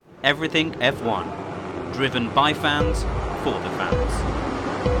Everything F1. Driven by fans, for the fans.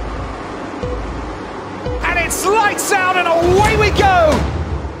 And it's lights out and away we go!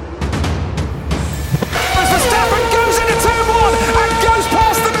 As Verstappen goes into turn one and goes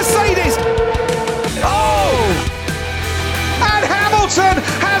past the Mercedes. Oh! And Hamilton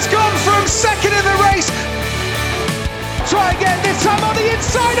has gone from second in the race. Try again, this time on the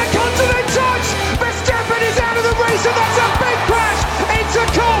inside, a continent touch! Verstappen is out of the race and that's a big crash into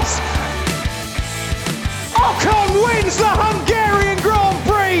Cops! Ocon wins the Hungarian Grand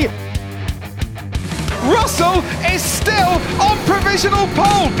Prix! Russell is still on provisional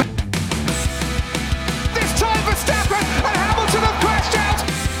pole! This time Verstappen and Hamilton have crashed out!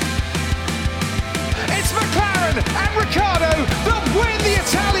 It's McLaren and Ricciardo that win the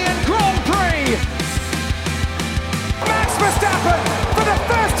Italian Grand Prix! Max Verstappen, for the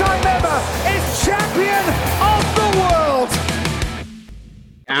first time ever, is champion of the world!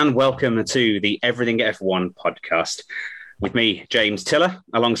 And welcome to the Everything F1 podcast. With me, James Tiller.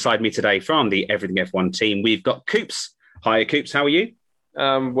 Alongside me today from the Everything F1 team, we've got Coops. Hi, Coops. How are you?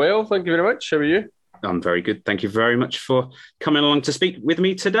 Well, thank you very much. How are you? I'm very good. Thank you very much for coming along to speak with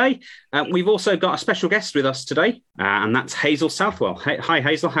me today. We've also got a special guest with us today, and that's Hazel Southwell. Hi,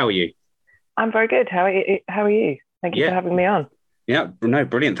 Hazel. How are you? I'm very good. How are you? Thank you for having me on. Yeah, no,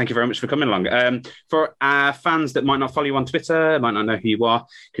 brilliant. Thank you very much for coming along. For our fans that might not follow you on Twitter, might not know who you are,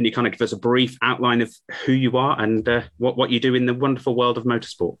 can you kind of give us a brief outline of who you are and what you do in the wonderful world of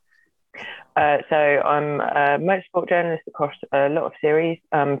motorsport? So I'm a motorsport journalist across a lot of series,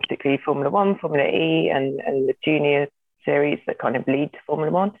 particularly Formula One, Formula E, and the junior series that kind of lead to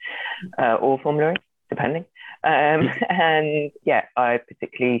Formula One or Formula E, depending. And yeah, I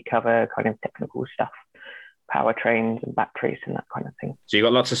particularly cover kind of technical stuff. Powertrains and batteries and that kind of thing. So you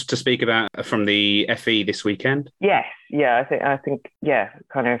got lots to speak about from the FE this weekend? Yes, yeah, I think,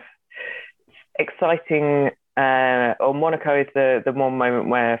 kind of exciting. Or Monaco is the one moment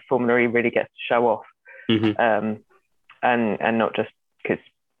where Formula E really gets to show off, and not just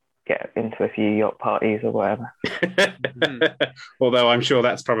get into a few yacht parties or whatever. Although I'm sure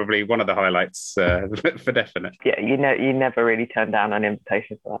that's probably one of the highlights for definite. Yeah, you never really turn down an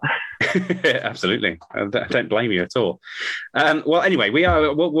invitation for that. Absolutely, I don't blame you at all. Well, anyway,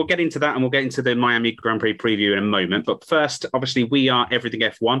 we'll get into that and we'll get into the Miami Grand Prix preview in a moment. But first, obviously, we are Everything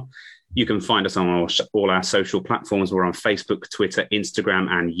F1. You can find us on all our social platforms. We're on Facebook, Twitter, Instagram,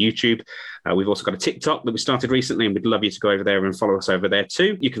 and YouTube. We've also got a TikTok that we started recently, and we'd love you to go over there and follow us over there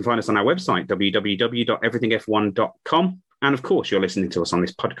too. You can find us on our website, www.everythingf1.com. And of course, you're listening to us on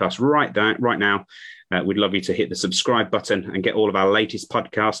this podcast right now. We'd love you to hit the subscribe button and get all of our latest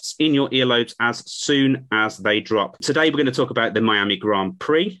podcasts in your earlobes as soon as they drop. Today, we're going to talk about the Miami Grand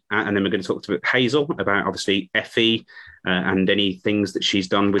Prix, and then we're going to talk to Hazel about, obviously, FE and any things that she's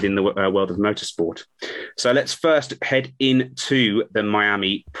done within the world of motorsport. So let's first head into the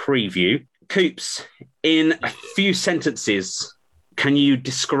Miami preview. Coops, in a few sentences, can you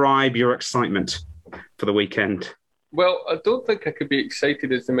describe your excitement for the weekend? Well, I don't think I could be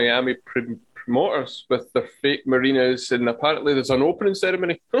excited as the Miami promoters with their fake marinas, and apparently there's an opening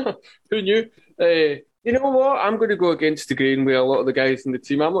ceremony. Who knew? You know what? I'm going to go against the grain with a lot of the guys in the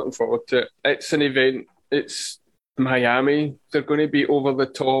team. I'm looking forward to it. It's an event. It's Miami. They're going to be over the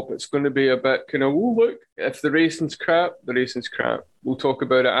top. It's going to be a bit kind of, oh, look, if the racing's crap, the racing's crap. We'll talk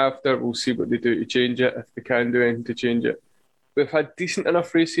about it after. We'll see what they do to change it, if they can do anything to change it. We've had decent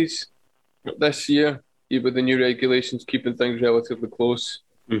enough races this year, even with the new regulations keeping things relatively close.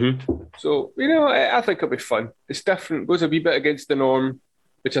 Mm-hmm. So, I think it'll be fun. It's different. It goes a wee bit against the norm,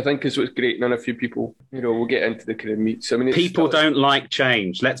 which I think is what's great. On a few people, we'll get into the kind of meets. I mean, people don't like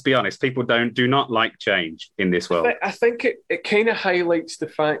change. Let's be honest. People do not like change in this world. I think it kind of highlights the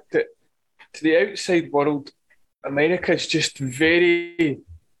fact that to the outside world, America is just very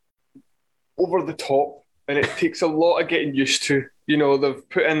over the top, and it takes a lot of getting used to. They've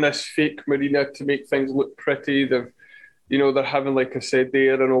put in this fake marina to make things look pretty. They're having, like I said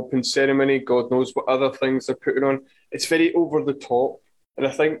there, an open ceremony. God knows what other things they're putting on. It's very over the top. And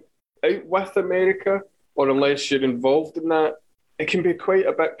I think out with America, or unless you're involved in that, it can be quite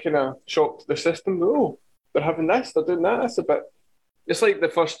a bit kind of shock to the system. Oh, they're having this, they're doing that. It's like the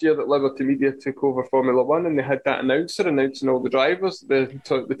first year that Liberty Media took over Formula One, and they had that announcer announcing all the drivers,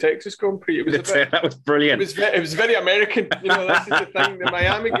 the Texas Grand Prix. That was brilliant. It was very American. This is the thing. The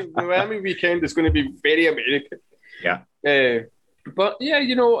Miami weekend is going to be very American. Yeah. But yeah,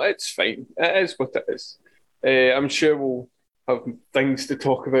 it's fine. It is what it is. I'm sure we'll have things to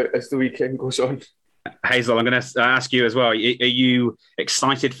talk about as the weekend goes on. Hazel, I'm going to ask you as well. Are you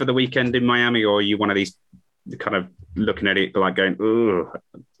excited for the weekend in Miami, or are you one of these kind of looking at it like going, "Ooh,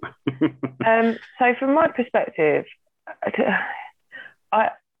 So from my perspective,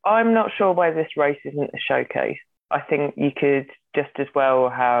 I'm not sure why this race isn't a showcase. I think you could just as well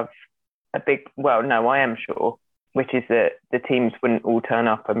have I am sure, which is that the teams wouldn't all turn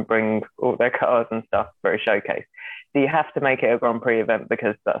up and bring all their cars and stuff for a showcase. So you have to make it a Grand Prix event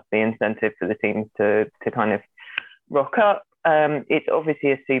because that's the incentive for the teams to kind of rock up. It's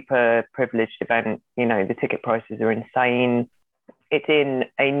obviously a super privileged event. You know, the ticket prices are insane. It's in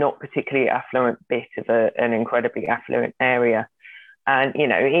a not particularly affluent bit of an incredibly affluent area. And, you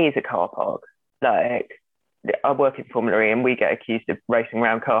know, it is a car park. Like, I work in Formula E and we get accused of racing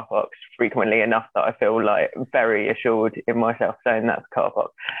around car parks frequently enough that I feel like very assured in myself saying that's a car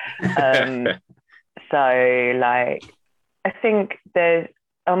park. So, like, I think there's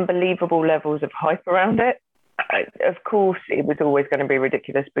unbelievable levels of hype around it. Of course, it was always going to be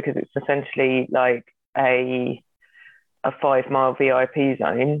ridiculous because it's essentially like a 5-mile VIP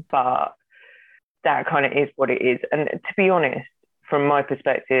zone, but that kind of is what it is. And to be honest, from my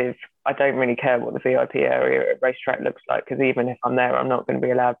perspective, I don't really care what the VIP area at a racetrack looks like, because even if I'm there, I'm not going to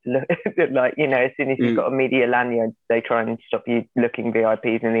be allowed to look like, you know, as soon as you've got a media lanyard, they try and stop you looking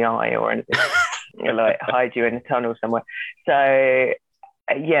VIPs in the eye or anything, or like hide you in a tunnel somewhere. So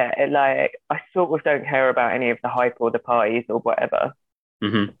yeah, like I sort of don't care about any of the hype or the pies or whatever.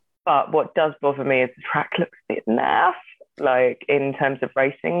 Mm-hmm. But what does bother me is the track looks a bit naff, like in terms of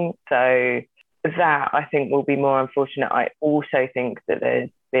racing. So that I think will be more unfortunate. I also think that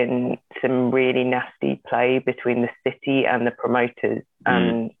there's been some really nasty play between the city and the promoters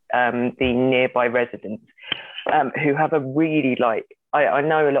and the nearby residents who have a really like, I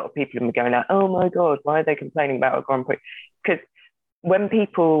know a lot of people are going like, oh my God, why are they complaining about a Grand Prix? Because when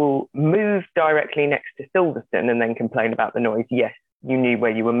people move directly next to Silverstone and then complain about the noise, yes, you knew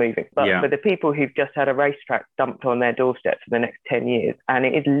where you were moving. But for the people who've just had a racetrack dumped on their doorstep for the next 10 years, and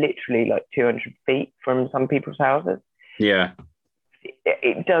it is literally like 200 feet from some people's houses. Yeah.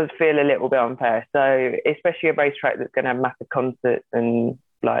 It does feel a little bit unfair. So especially a racetrack that's going to have massive concerts and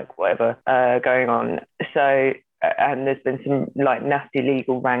like whatever going on. So, and there's been some like nasty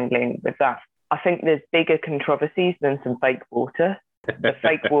legal wrangling with that. I think there's bigger controversies than some fake water. The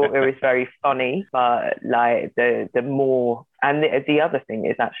fake water is very funny, but like the more, and the other thing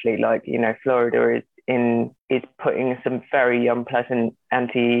is actually like, you know, Florida is putting some very unpleasant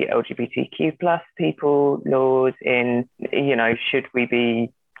anti-LGBTQ plus people laws in, you know, should we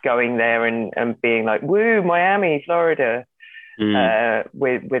be going there and being like, woo, Miami, Florida,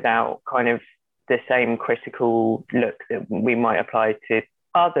 without kind of the same critical look that we might apply to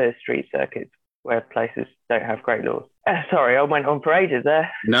other street circuits where places don't have great laws. Sorry, I went on for ages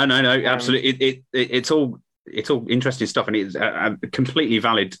there. No, absolutely. It's all interesting stuff, and it's a completely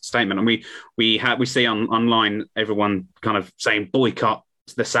valid statement. And we see online everyone kind of saying boycott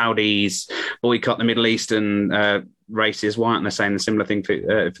the Saudis, boycott the Middle Eastern races. Why aren't they saying the similar thing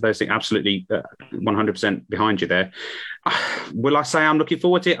for those things? Absolutely, 100% behind you there. Will I say I'm looking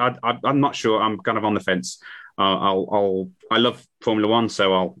forward to it? I'm not sure. I'm kind of on the fence. I love Formula One,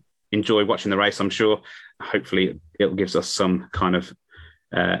 so I'll enjoy watching the race. I'm sure. Hopefully, it gives us some kind of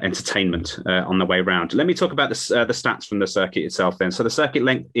entertainment on the way around. Let me talk about the stats from the circuit itself then. So the circuit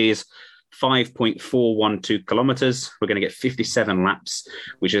length is 5.412 kilometres. We're going to get 57 laps,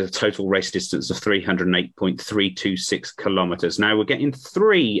 which is a total race distance of 308.326 kilometres. Now we're getting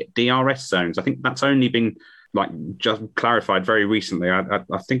 3 DRS zones. I think that's only been just clarified very recently. I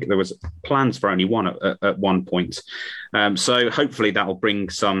think there was plans for only one at one point. So hopefully that will bring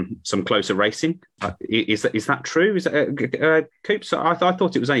some closer racing. Is that true? Is that Coops? I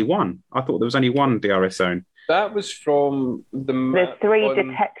thought it was only one. I thought there was only one DRS zone. That was from the map. There's 3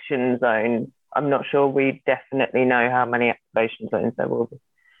 detection zones. I'm not sure we definitely know how many activation zones there will be.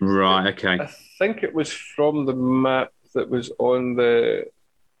 Right, okay. I think it was from the map that was on the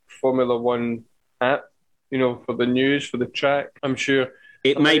Formula One app, you know, for the news, for the track. I'm sure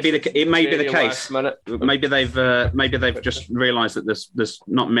it may be the case. Maybe they've just realised that there's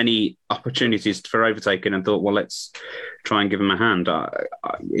not many opportunities for overtaking and thought, well, let's try and give them a hand.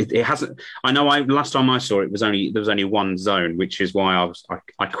 It hasn't. I know. Last time I saw it there was only one zone, which is why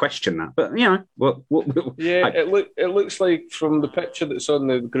I questioned that. But you know, it looks like from the picture that's on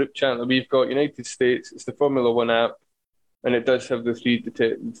the group chat that we've got, United States. It's the Formula One app. And it does have the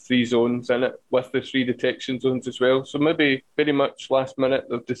 3 zones in it, with the 3 detection zones as well. So maybe very much last minute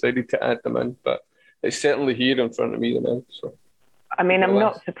they've decided to add them in, but it's certainly here in front of me now. So, I mean, I'm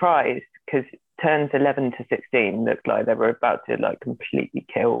not surprised because turns 11 to 16 looked like they were about to like completely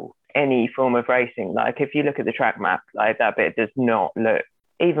kill any form of racing. Like if you look at the track map, like that bit does not look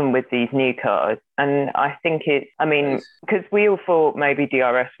even with these new cars. And I think because we all thought maybe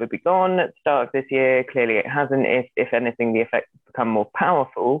DRS would be gone at the start of this year. Clearly it hasn't. If anything, the effects have become more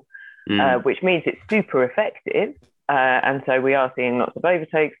powerful, which means it's super effective. And so we are seeing lots of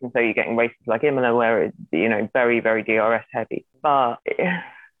overtakes. And so you're getting races like Imola where it's, very, very DRS heavy. But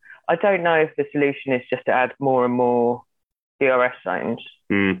I don't know if the solution is just to add more and more DRS zones.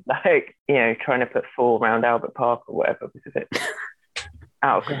 Like, trying to put 4 around Albert Park or whatever was a bit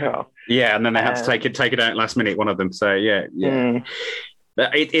out of control. Yeah, and then they had to take it out last minute, one of them. So, yeah.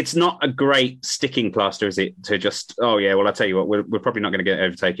 It's not a great sticking plaster, is it? To just, I'll tell you what, we're probably not going to get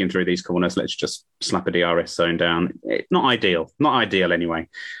overtaken through these corners. Let's just slap a DRS zone down. Not ideal anyway.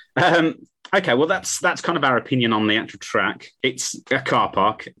 Okay, well, that's kind of our opinion on the actual track. It's a car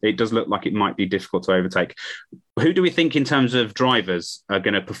park. It does look like it might be difficult to overtake. Who do we think in terms of drivers are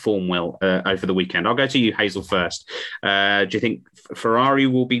going to perform well over the weekend? I'll go to you, Hazel, first. Do you think Ferrari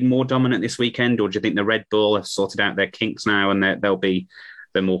will be more dominant this weekend, or do you think the Red Bull have sorted out their kinks now and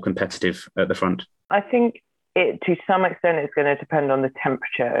they're more competitive at the front? I think to some extent it's going to depend on the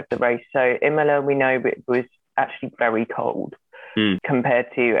temperature of the race. So Imola, we know it was actually very cold. Compared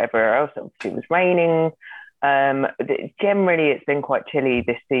to everywhere else. Obviously, it was raining. Generally, it's been quite chilly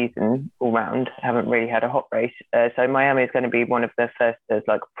this season all round. Haven't really had a hot race. So Miami is going to be one of the first that's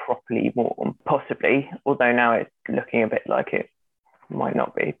like properly warm, possibly. Although now it's looking a bit like it might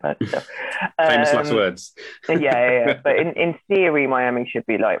not be. But famous last words. Yeah. But in theory, Miami should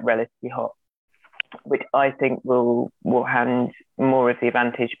be like relatively hot, which I think will hand more of the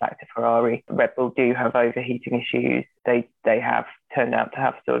advantage back to Ferrari. Red Bull do have overheating issues. They have turned out to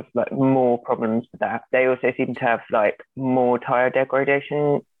have sort of like more problems with that. They also seem to have like more tyre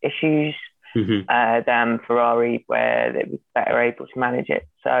degradation issues than Ferrari, where they were better able to manage it.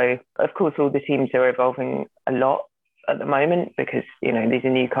 So, of course, all the teams are evolving a lot at the moment because, these are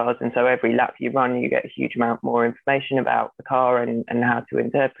new cars. And so every lap you run, you get a huge amount more information about the car and how to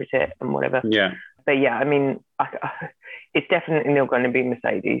interpret it and whatever. Yeah. But yeah, I mean, it's definitely not going to be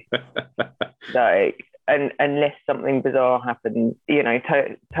Mercedes. And unless something bizarre happens,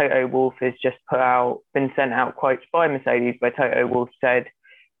 Toto Wolff has just been sent out quotes by Mercedes where Toto Wolff said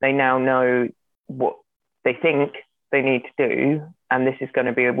they now know what they think they need to do, and this is going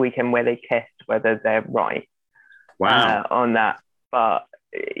to be a weekend where they test whether they're right. Wow. On that. But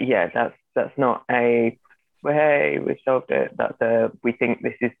yeah, that's not a well, hey, we've solved it. We think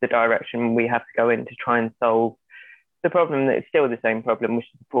this is the direction we have to go in to try and solve the problem that's still the same problem, which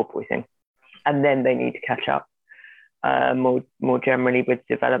is the porpoising. And then they need to catch up more generally with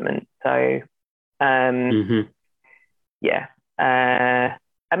development. So, yeah. I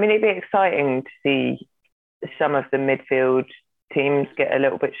mean, it'd be exciting to see some of the midfield teams get a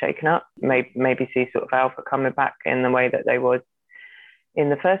little bit shaken up. Maybe see sort of Alpha coming back in the way that they was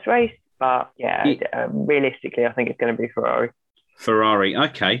in the first race. But yeah, realistically, I think it's going to be Ferrari.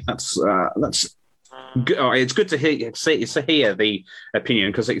 Okay, that's good. It's good to hear the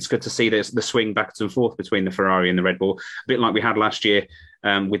opinion, because it's good to see the swing back and forth between the Ferrari and the Red Bull, a bit like we had last year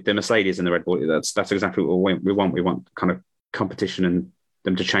with the Mercedes and the Red Bull. That's exactly what we want. We want kind of competition and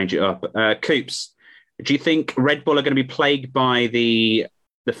them to change it up. Coops, do you think Red Bull are going to be plagued by the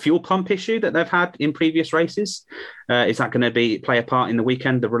fuel pump issue that they've had in previous races? Is that going to play a part in the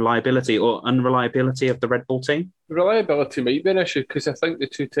weekend, the reliability or unreliability of the Red Bull team? Reliability might be an issue, because I think the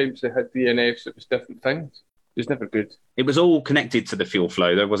 2 times they had DNFs, it was different things. It was never good. It was all connected to the fuel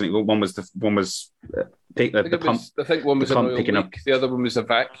flow, though, wasn't it? One was the pump. I think one was an oil leak, up. The other one was a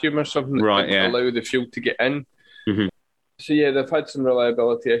vacuum or something that didn't allow the fuel to get in. Mm-hmm. So yeah, they've had some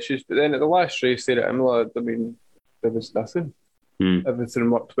reliability issues. But then at the last race there at Imola, I mean, there was nothing.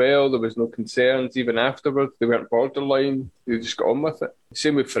 Everything worked well. There was no concerns. Even afterwards, they weren't borderline. They just got on with it.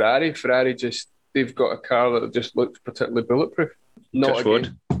 Same with Ferrari. They've got a car that just looks particularly bulletproof.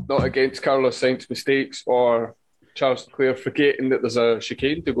 Not against Carlos Sainz's mistakes or Charles Leclerc forgetting that there's a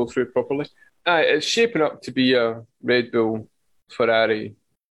chicane to go through properly. It's shaping up to be a Red Bull Ferrari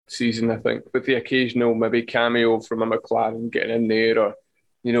season, I think, with the occasional maybe cameo from a McLaren getting in there, or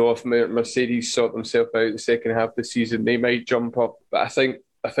if Mercedes sort themselves out the second half of the season, they might jump up. But I think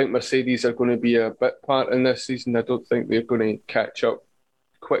Mercedes are going to be a bit part in this season. I don't think they're going to catch up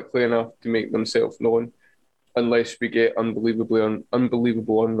quickly enough to make themselves known, unless we get unbelievable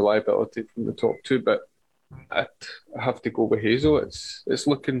unreliability from the top 2. But I have to go with Hazel. It's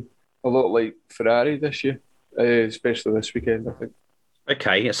looking a lot like Ferrari this year, especially this weekend, I think.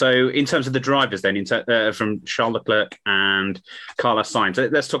 Okay, so in terms of the drivers then, from Charles Leclerc and Carlos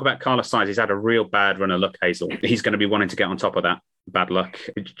Sainz, let's talk about Carlos Sainz. He's had a real bad run of luck, Hazel. He's going to be wanting to get on top of that bad luck.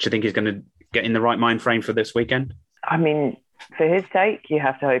 Do you think he's going to get in the right mind frame for this weekend? I mean, for his sake, you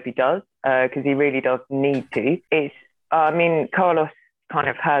have to hope he does, because he really does need to. Carlos kind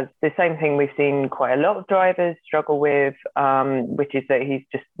of has the same thing we've seen quite a lot of drivers struggle with, which is that he's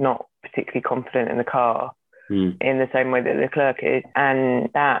just not particularly confident in the car in the same way that Leclerc is. And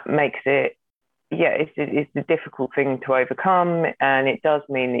that makes it, it's a difficult thing to overcome. And it does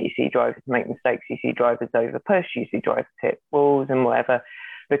mean that you see drivers make mistakes, you see drivers over push, you see drivers hit walls and whatever,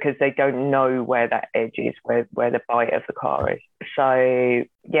 because they don't know where that edge is, where the bite of the car is. So,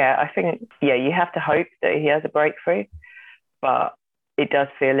 I think, you have to hope that he has a breakthrough, but it does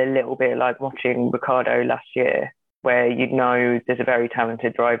feel a little bit like watching Ricciardo last year, where there's a very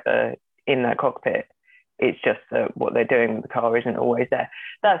talented driver in that cockpit. It's just that what they're doing with the car isn't always there.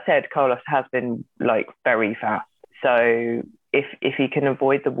 That said, Carlos has been very fast. So if he can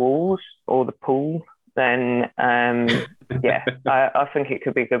avoid the walls or the pool, then I think it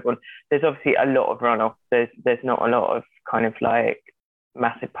could be a good one. There's obviously a lot of runoff. There's not a lot of kind of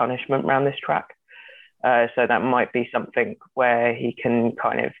massive punishment around this track. So that might be something where he can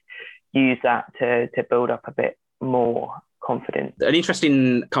kind of use that to build up a bit more confidence. An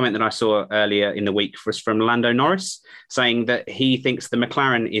interesting comment that I saw earlier in the week was from Lando Norris, saying that he thinks the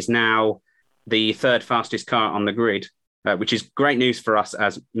McLaren is now the third fastest car on the grid, which is great news for us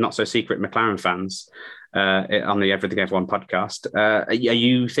as not so secret McLaren fans on the Everything F1 podcast. Are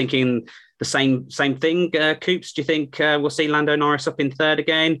you thinking the same thing, Coops? Do you think we'll see Lando Norris up in third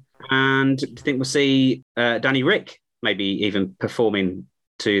again? And do you think we'll see Danny Rick maybe even performing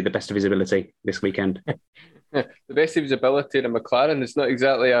to the best of his ability this weekend? The best of his ability in a McLaren is not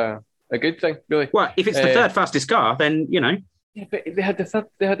exactly a good thing, really. Well, if it's the third fastest car, then, Yeah, but they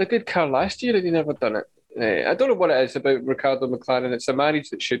had a good car last year and they never done it. I don't know what it is about Ricciardo McLaren. It's a marriage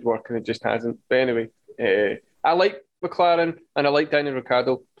that should work and it just hasn't. But anyway, I like McLaren and I like Daniel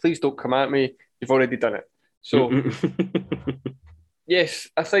Ricciardo. Please don't come at me. You've already done it. So, yes,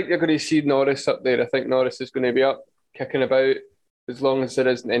 I think you're going to see Norris up there. I think Norris is going to be up, kicking about, as long as there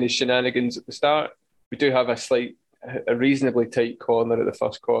isn't any shenanigans at the start. We do have a reasonably tight corner at the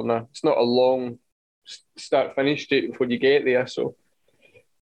first corner. It's not a long start-finish straight before you get there. So,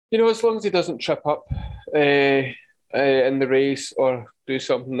 as long as he doesn't trip up in the race or do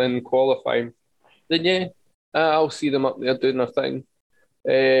something in qualifying, then I'll see them up there doing their thing.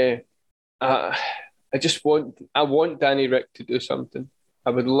 I want Danny Rick to do something.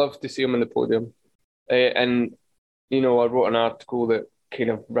 I would love to see him on the podium. I wrote an article that kind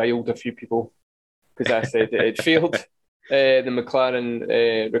of riled a few people because I said it failed. The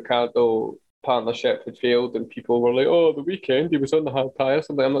McLaren Ricciardo partnership had failed, and people were like, "Oh, the weekend he was on the hard tyres."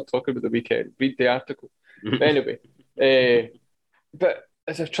 I'm like, I'm not talking about the weekend. Read the article. But anyway, but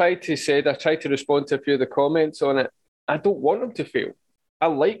as I tried to respond to a few of the comments on it. I don't want him to fail. I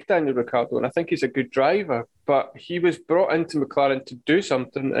like Daniel Ricciardo, and I think he's a good driver. But he was brought into McLaren to do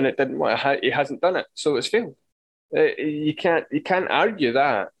something, and it didn't. He hasn't done it, so it's failed. You can't argue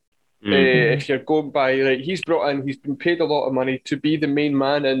that. If you're going by, he's brought in, he's been paid a lot of money to be the main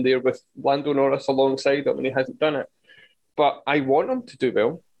man in there with Lando Norris alongside him, and he hasn't done it. But I want him to do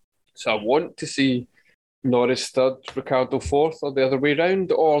well. So I want to see Norris third, Ricciardo fourth, or the other way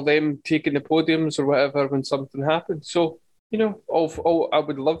around, or them taking the podiums or whatever when something happens. So, I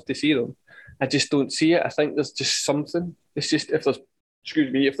would love to see them. I just don't see it. I think there's just something. It's just, if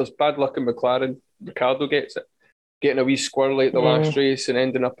there's bad luck in McLaren, Ricciardo gets it. Getting a wee squirrel at the last race and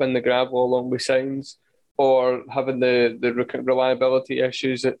ending up in the gravel along with Sainz, or having the reliability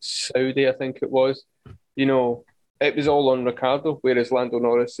issues at Saudi, I think it was. It was all on Ricciardo, whereas Lando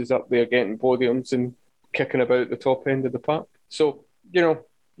Norris is up there getting podiums and kicking about the top end of the pack. So,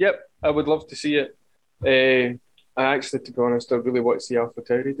 I would love to see it. I actually, to be honest, I really want to see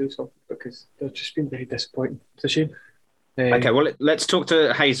AlphaTauri do something because they've just been very disappointing. It's a shame. Okay, well, let's talk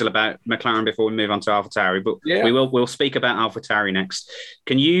to Hazel about McLaren before we move on to AlphaTauri, but we'll speak about AlphaTauri next.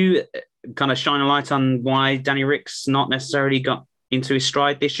 Can you kind of shine a light on why Danny Rick's not necessarily got into his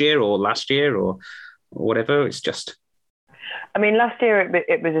stride this year or last year or whatever? It's just... I mean, last year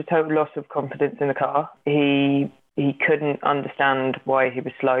it was a total loss of confidence in the car. He couldn't understand why he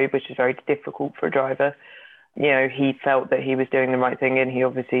was slow, which is very difficult for a driver. He felt that he was doing the right thing and he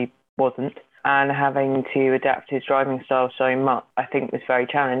obviously wasn't. And having to adapt his driving style so much, I think, was very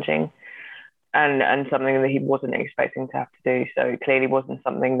challenging and something that he wasn't expecting to have to do. So it clearly wasn't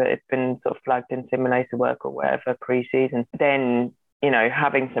something that had been sort of flagged in simulator work or whatever pre-season. Then,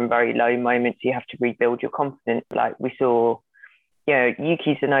 having some very low moments, you have to rebuild your confidence. Like we saw,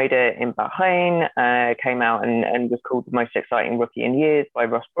 Yuki Tsunoda in Bahrain came out and was called the most exciting rookie in years by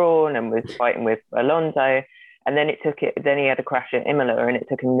Ross Brawn and was fighting with Alonso. And then then he had a crash at Imola and it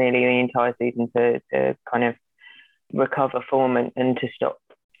took him nearly the entire season to kind of recover form and to stop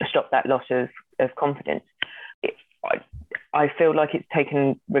that loss of confidence. I feel like it's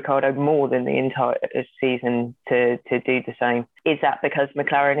taken Ricciardo more than the entire season to do the same. Is that because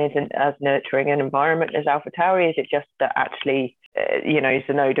McLaren isn't as nurturing an environment as AlphaTauri? Is it just that actually,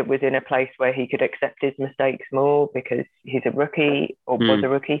 Tsunoda was in a place where he could accept his mistakes more because he's a rookie or was a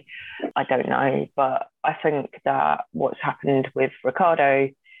rookie? I don't know. But I think that what's happened with Ricciardo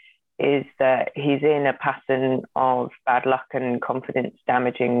is that he's in a pattern of bad luck and confidence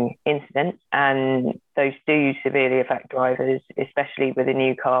damaging incidents, and those do severely affect drivers, especially with a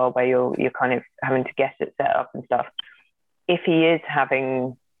new car where you're kind of having to guess at setup and stuff. If he is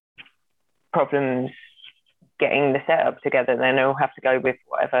having problems getting the setup together, then he'll have to go with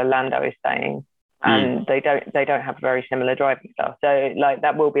whatever Lando is saying. And they don't have very similar driving style. So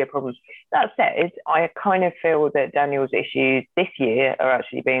that will be a problem. That said, I kind of feel that Daniel's issues this year are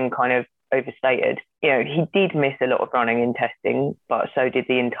actually being kind of overstated. He did miss a lot of running in testing, but so did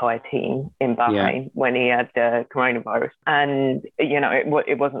the entire team in Bahrain when he had coronavirus. And,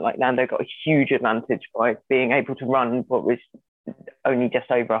 it wasn't like Lando got a huge advantage by being able to run what was only just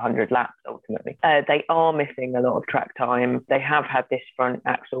over 100 laps ultimately. They are missing a lot of track time. They have had this front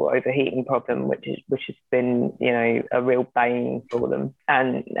axle overheating problem, which has been a real bane for them,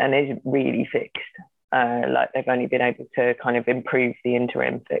 and is really fixed. They've only been able to kind of improve the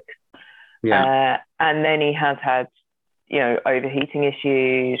interim fix. And then he has had overheating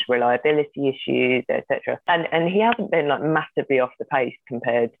issues, reliability issues, etc. And he hasn't been massively off the pace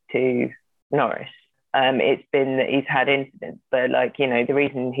compared to Norris. It's been that he's had incidents, but the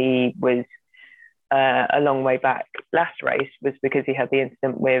reason he was a long way back last race was because he had the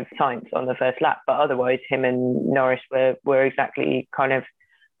incident with Sainz on the first lap. But otherwise, him and Norris were exactly kind of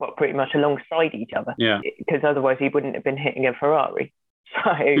pretty much alongside each other. Yeah. Because otherwise, he wouldn't have been hitting a Ferrari. So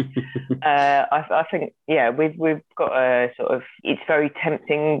I think, we've got a sort of, it's very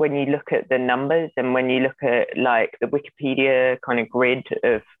tempting when you look at the numbers and when you look at the Wikipedia kind of grid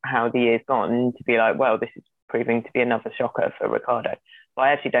of how the year's gone to be well, this is proving to be another shocker for Ricciardo. But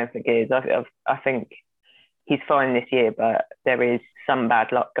I actually don't think it is. I think he's fine this year, but there is some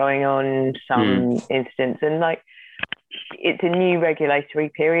bad luck going on, some incidents, and it's a new regulatory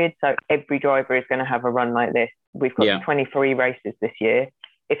period, so every driver is going to have a run like this. We've got 23 races this year.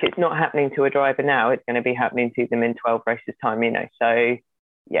 If it's not happening to a driver now, it's going to be happening to them in 12 races time, So, I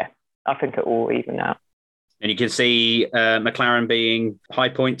think it will even out. And you can see McLaren being high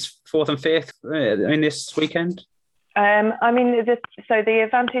points, 4th and 5th in this weekend. The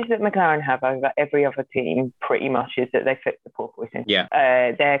advantage that McLaren have over every other team pretty much is that they fix the porpoising. Yeah.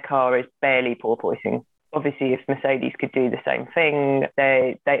 Their car is barely porpoising. Obviously, if Mercedes could do the same thing,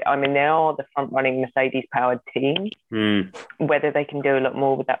 they are the front-running Mercedes-powered team. Whether they can do a lot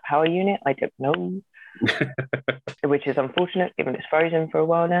more with that power unit, I don't know, which is unfortunate given it's frozen for a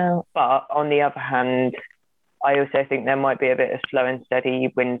while now. But on the other hand, I also think there might be a bit of slow and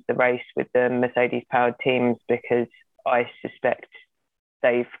steady wins the race with the Mercedes-powered teams, because I suspect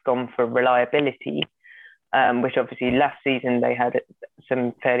they've gone for reliability, which obviously last season they had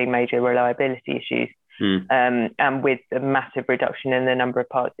some fairly major reliability issues. And with a massive reduction in the number of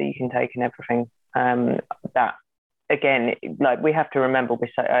parts that you can take and everything, that again, we have to remember we're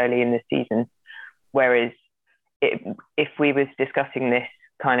so early in the season, whereas if we was discussing this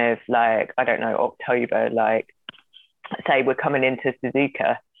kind of October, say we're coming into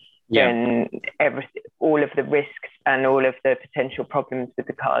Suzuka, then all of the risks and all of the potential problems with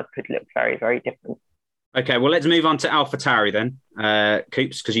the cars could look very, very different. Okay, well, let's move on to AlphaTauri then,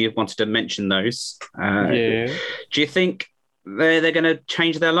 Coops, because you wanted to mention those. Do you think they're going to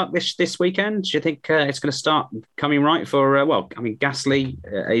change their luck this weekend? Do you think it's going to start coming right for, Gasly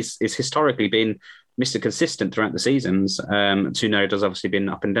is historically been Mr. Consistent throughout the seasons. Tsunoda's obviously been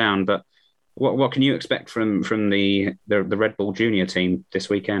up and down, but what can you expect from the Red Bull Junior team this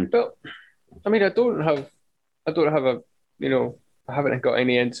weekend? Well, I haven't got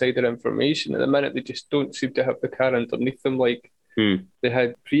any insider information. At the minute, they just don't seem to have the car underneath them like they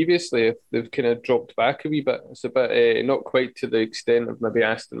had previously. They've kind of dropped back a wee bit. It's a bit not quite to the extent of maybe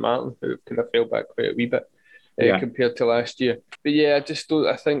Aston Martin, who kind of fell back quite a wee bit compared to last year. But I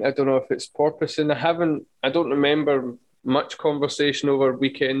don't know if it's porpoising. I don't remember much conversation over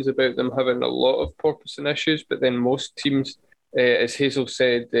weekends about them having a lot of porpoising issues, but then most teams, as Hazel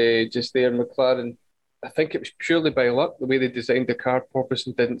said, just there, McLaren, I think it was purely by luck. The way they designed the car,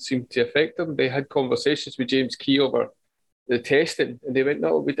 porpoising didn't seem to affect them. They had conversations with James Key over the testing, and they went,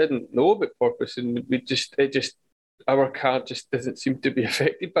 "No, we didn't know about porpoising. It just our car just doesn't seem to be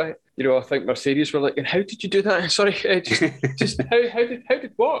affected by it. You know, I think Mercedes were like, and how did you do that? Sorry, just how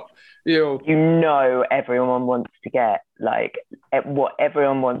did what? You know, everyone wants to get, like, what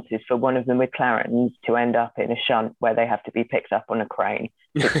everyone wants is for one of the McLarens to end up in a shunt where they have to be picked up on a crane.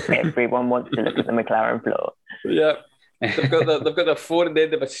 Everyone wants to look at the McLaren floor. Yeah. They've got the four at the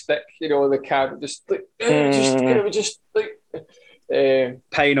end of a stick, you know, the cab just like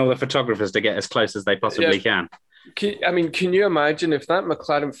paying all the photographers to get as close as they possibly can. Can you imagine if that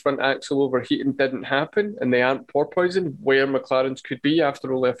McLaren front axle overheating didn't happen and they aren't porpoising, where McLarens could be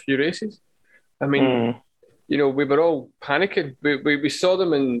after only a few races? I mean, you know, we were all panicking. We saw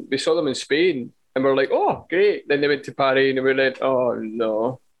them in Spain, and we're like, oh, great. Then they went to Paris, and we were like, oh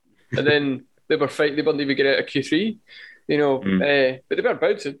no. And then they were fighting. They wouldn't even get out of Q3, you know. But they were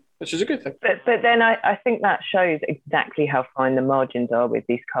bouncing, which is a good thing. But then I think that shows exactly how fine the margins are with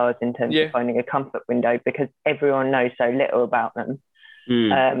these cars in terms of finding a comfort window, because everyone knows so little about them.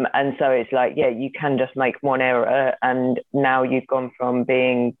 And so it's like, you can just make one error, and now you've gone from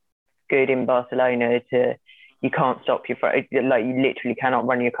being good in Barcelona to you can't stop your like you literally cannot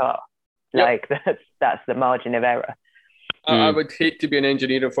run your car. Like that's the margin of error. I would hate to be an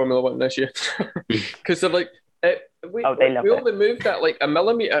engineer in Formula One this year, because they're like, we only moved that like a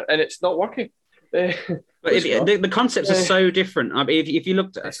millimetre and it's not working. But the concepts are so different. I mean, if you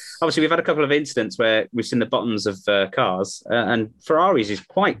looked at, obviously we've had a couple of incidents where we've seen the bottoms of cars, and Ferraris is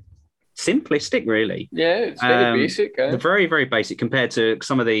quite simplistic, really. Yeah, it's very basic. Very, very basic compared to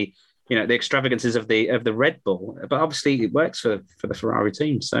some of the, you know, the extravagances of the Red Bull. But obviously it works for the Ferrari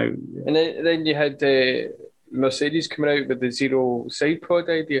team. So, and then you had Mercedes coming out with the zero side pod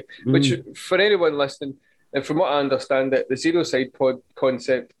idea, which for anyone listening, and from what I understand, the zero side pod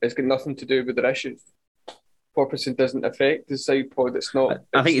concept has got nothing to do with the issues. Porpoising doesn't affect the side pod. It's not.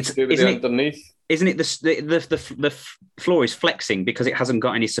 I think it's to do with the underneath. Isn't it the floor is flexing because it hasn't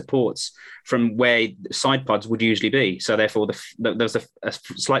got any supports from where side pods would usually be. So therefore, there's a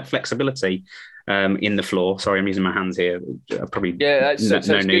slight flexibility in the floor. Sorry, I'm using my hands here. Probably that's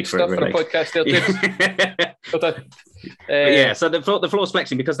no need for it, really. For a podcast there, so the floor's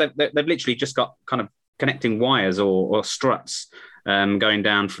flexing because they've literally just got kind of connecting wires or struts going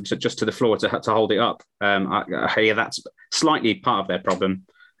down just to the floor to hold it up. I hear that's slightly part of their problem.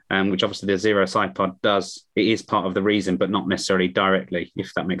 Which obviously the zero side pod does. It is part of the reason, but not necessarily directly,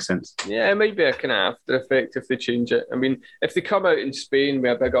 if that makes sense. Yeah, it might be a kind of after effect if they change it. I mean, if they come out in Spain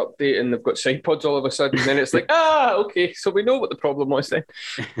with a big update and they've got side pods all of a sudden, then it's like, okay, so we know what the problem was then.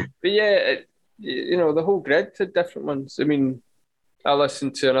 But yeah, you know, the whole grid had different ones. I mean, I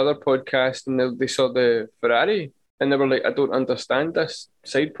listened to another podcast and they saw the Ferrari and they were like, I don't understand this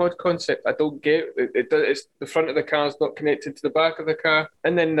side pod concept. I don't get it. It's the front of the car's not connected to the back of the car.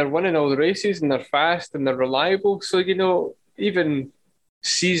 And then they're winning all the races and they're fast and they're reliable. So, you know, even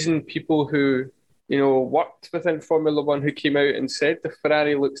seasoned people who, you know, worked within Formula One who came out and said the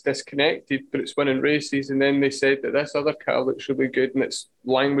Ferrari looks disconnected, but it's winning races. And then they said that this other car looks really good and it's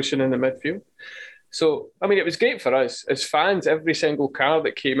languishing in the midfield. So, I mean, it was great for us as fans. Every single car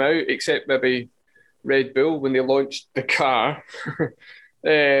that came out, except maybe Red Bull when they launched the car,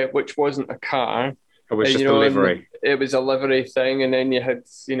 which wasn't a car. It was just a livery. It was a livery thing, and then you had,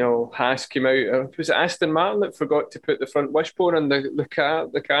 you know, Haas came out. Was it Aston Martin that forgot to put the front wishbone on the car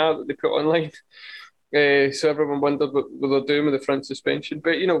that they put online? So everyone wondered what they were doing with the front suspension.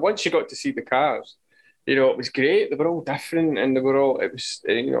 But, you know, once you got to see the cars, you know, it was great. They were all different, and they were all. It was,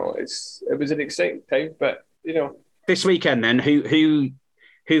 you know, it was an exciting time. But, you know, this weekend, then who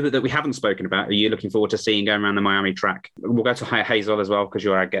that we haven't spoken about are you looking forward to seeing going around the Miami track? We'll go to Hazel as well because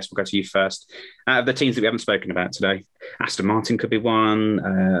you're our guest. We'll go to you first. The teams that we haven't spoken about today, Aston Martin could be one.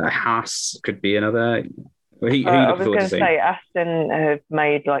 Haas could be another. Who are you looking forward to seeing? I was going to say Aston have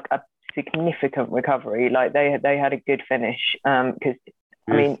made like a significant recovery. Like they had a good finish because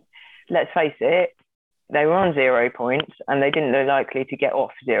I mean, let's face it, they were on 0 points and they didn't look likely to get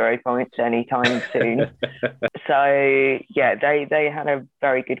off 0 points anytime soon. So, yeah, they had a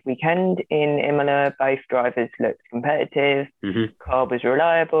very good weekend in Imola. Both drivers looked competitive. Car was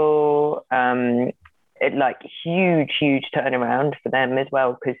reliable. Huge turnaround for them as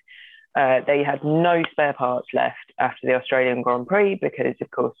well because they had no spare parts left after the Australian Grand Prix because,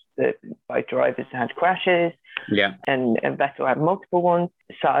 of course, both drivers had crashes. Yeah, and Vettel had multiple ones,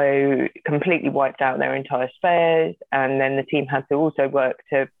 so completely wiped out their entire spares. And then the team had to also work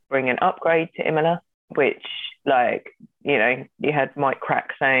to bring an upgrade to Imola, which, like, you know, you had Mike Crack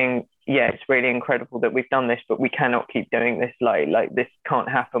saying, "Yeah, it's really incredible that we've done this, but we cannot keep doing this. Like this can't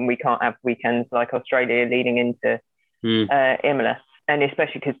happen. We can't have weekends like Australia leading into Imola." And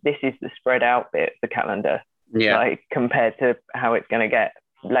especially because this is the spread out bit of the calendar. Yeah. like compared to how it's going to get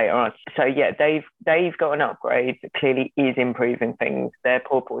later on. So yeah, they've got an upgrade that clearly is improving things. Their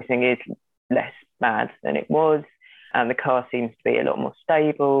porpoising is less bad than it was, and the car seems to be a lot more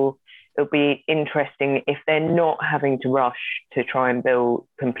stable. It'll be interesting if they're not having to rush to try and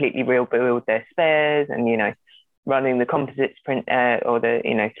completely rebuild their spares, and running the composites print or the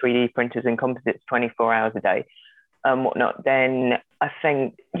 3D printers and composites 24 hours a day and whatnot. Then I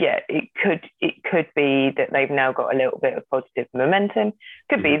think it could be that they've now got a little bit of positive momentum.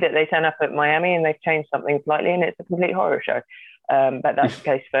 Could be that they turn up at Miami and they've changed something slightly and it's a complete horror show. But that's the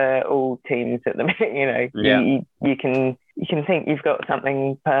case for all teams at the minute. You can think you've got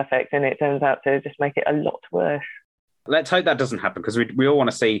something perfect and it turns out to just make it a lot worse. Let's hope that doesn't happen, because we all want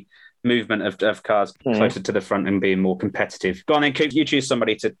to see movement of cars closer to the front and being more competitive. Go on then, Coop, you choose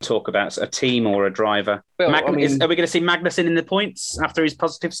somebody to talk about, a team or a driver. Well, are we going to see Magnussen in the points after his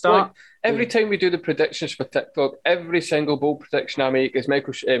positive start? Look, every time we do the predictions for TikTok, every single bold prediction I make is Mick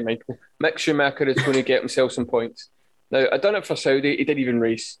Schumacher is going to get himself some points. Now, I've done it for Saudi. He didn't even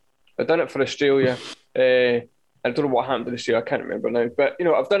race. I've done it for Australia. I don't know what happened in Australia. I can't remember now. But,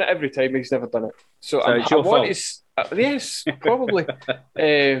 I've done it every time. He's never done it. So it's your fault. Yes, probably.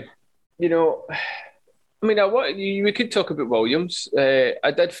 We could talk about Williams.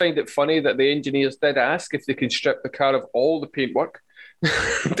 I did find it funny that the engineers did ask if they could strip the car of all the paintwork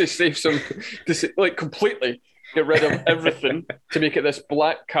to save completely get rid of everything to make it this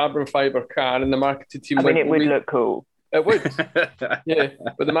black carbon fibre car, and the marketing team it would look cool. It would. Yeah.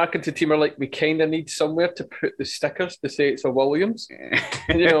 But the marketing team are like, we kind of need somewhere to put the stickers to say it's a Williams.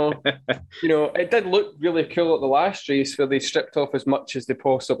 It did look really cool at the last race where they stripped off as much as they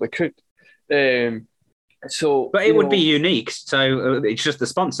possibly could. But it would be unique. So it's just the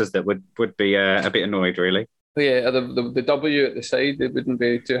sponsors that would be a bit annoyed, really. Yeah, the W at the side, they wouldn't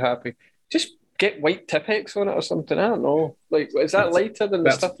be too happy. Just get white Tipex on it or something. I don't know. Like, is that lighter than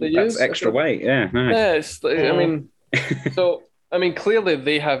the stuff they use? That's extra weight, yeah. Nice. Yeah, clearly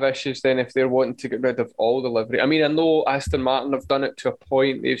they have issues then if they're wanting to get rid of all the livery. I know Aston Martin have done it to a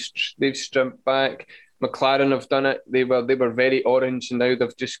point. They've stripped back. McLaren have done it. They were very orange, and now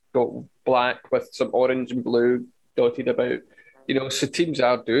they've just got black with some orange and blue dotted about. So teams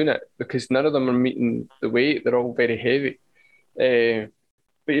are doing it because none of them are meeting the weight. They're all very heavy.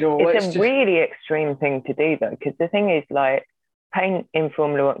 It's a really extreme thing to do, though, because the thing is, like, paint in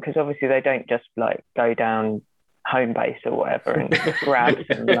Formula One, because obviously they don't just like go down home base or whatever and grab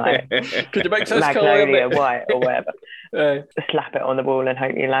some could you make Magnolia white or whatever, slap it on the wall and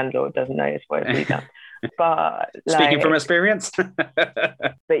hope your landlord doesn't notice what you've done. But speaking from experience, but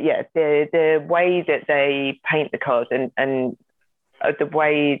yeah, the way that they paint the cars and the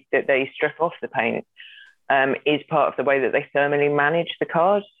way that they strip off the paint is part of the way that they thermally manage the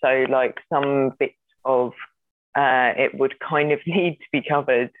cars. So like some bits of it would kind of need to be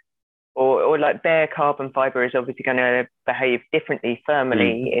covered, or like bare carbon fibre is obviously going to behave differently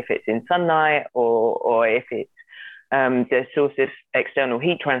thermally if it's in sunlight or if it's the source of external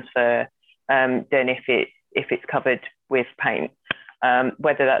heat transfer than if it's covered with paint.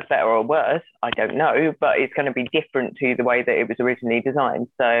 Whether that's better or worse, I don't know, but it's going to be different to the way that it was originally designed.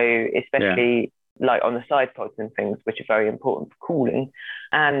 So especially like on the side pods and things, which are very important for cooling.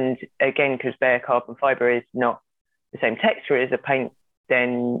 And again, because bare carbon fibre is not the same texture as a paint,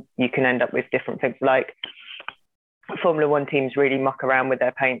 then you can end up with different things. Like Formula One teams really muck around with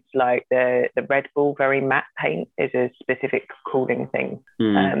their paints. Like the Red Bull very matte paint is a specific cooling thing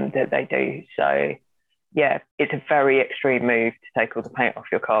that they do. So yeah, it's a very extreme move to take all the paint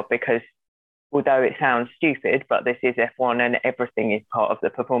off your car, because although it sounds stupid, but this is F1 and everything is part of the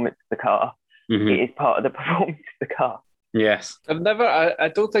performance of the car. It is part of the performance of the car. Yes. I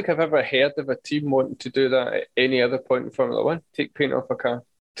don't think I've ever heard of a team wanting to do that at any other point in Formula One, take paint off a car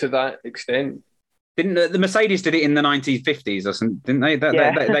to that extent. Didn't the Mercedes did it in the 1950s or something? Didn't they?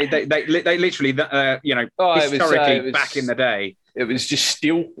 They literally, historically back in the day, it was just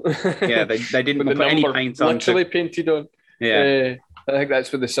steel. Yeah, they didn't put any paint on. Literally painted on. Yeah, I think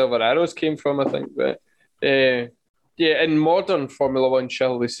that's where the silver arrows came from. I think, but in modern Formula One,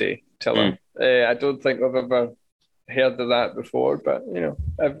 shall we say, I don't think I've ever heard of that before. But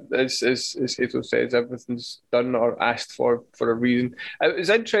as Hazel says, everything's done or asked for a reason. It was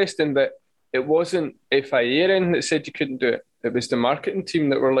interesting that it wasn't FIA that said you couldn't do it. It was the marketing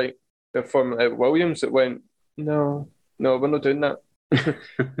team that were like, from Williams, that went, no, we're not doing that.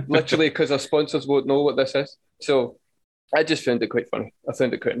 Literally, because our sponsors won't know what this is. So I just found it quite funny. I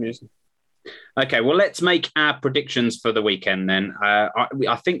found it quite amusing. Okay, well, let's make our predictions for the weekend then.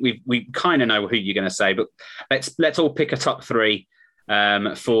 I think we kind of know who you're going to say, but let's all pick a top three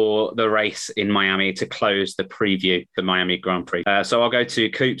for the race in Miami to close the preview for Miami Grand Prix. So I'll go to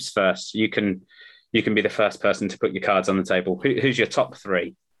Coops first. You can be the first person to put your cards on the table. Who's your top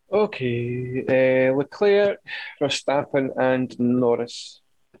three? Okay, Leclerc, Verstappen, and Norris.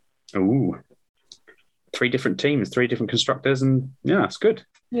 Ooh, 3 different teams, 3 different constructors, and yeah, that's good.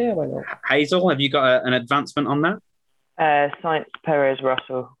 Yeah, why not? Hazel, have you got an advancement on that? Sainz, Perez,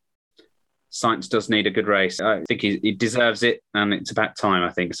 Russell. Sainz does need a good race. I think he deserves it, and it's about time, I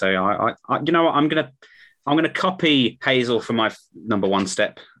think. So, I you know what? I'm gonna copy Hazel for my number 1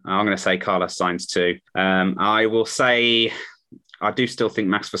 step. I'm gonna say Carlos Sainz too. I will say I do still think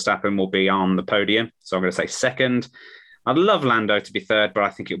Max Verstappen will be on the podium, so I'm gonna say second. I'd love Lando to be third, but I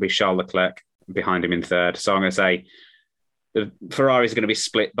think it'll be Charles Leclerc behind him in third. So I'm gonna say the Ferraris are going to be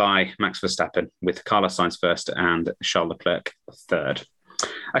split by Max Verstappen with Carlos Sainz first and Charles Leclerc third.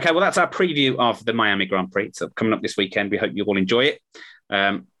 Okay, well, that's our preview of the Miami Grand Prix. It's coming up this weekend. We hope you all enjoy it.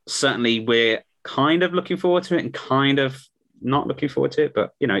 Certainly, we're kind of looking forward to it and kind of not looking forward to it.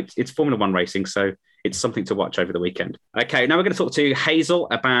 But, you know, it's Formula One racing, so it's something to watch over the weekend. Okay, now we're going to talk to Hazel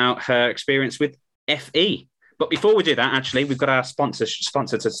about her experience with FE. But before we do that, actually, we've got our sponsor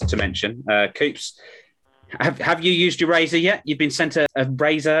to mention, Coops. Have you used your razor yet? You've been sent a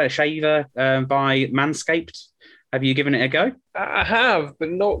razor, a shaver by Manscaped. Have you given it a go? I have,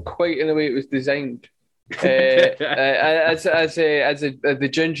 but not quite in the way it was designed. As the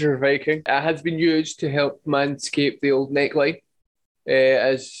Ginger Viking, it has been used to help manscape the old neckline.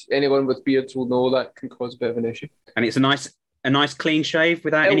 As anyone with beards will know, that can cause a bit of an issue. And it's a nice clean shave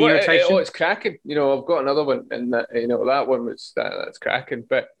without any irritation. It's cracking. You know, I've got another one, and that one was that's cracking.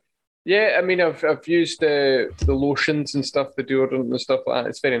 But yeah, I mean, I've used the lotions and stuff, the deodorant and stuff like that.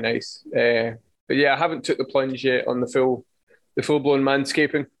 It's very nice. But yeah, I haven't took the plunge yet on the full blown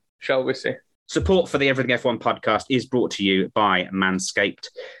manscaping, shall we say? Support for the Everything F1 podcast is brought to you by Manscaped,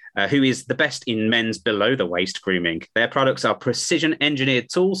 who is the best in men's below-the-waist grooming. Their products are precision-engineered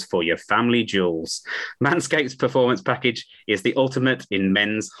tools for your family jewels. Manscaped's performance package is the ultimate in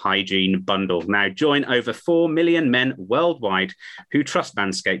men's hygiene bundle. Now, join over 4 million men worldwide who trust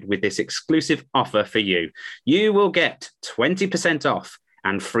Manscaped with this exclusive offer for you. You will get 20% off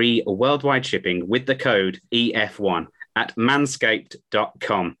and free worldwide shipping with the code EF1 at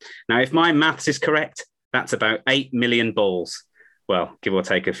manscaped.com. Now, if my maths is correct, that's about 8 million balls. Well, give or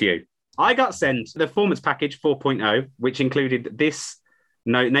take a few. I got sent the Performance Package 4.0, which included this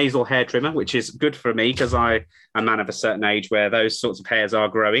nasal hair trimmer, which is good for me because I'm a man of a certain age where those sorts of hairs are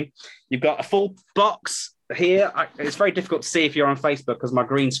growing. You've got a full box here. It's very difficult to see if you're on Facebook because my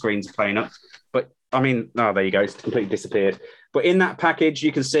green screen's playing up. But I mean, oh, there you go. It's completely disappeared. But in that package,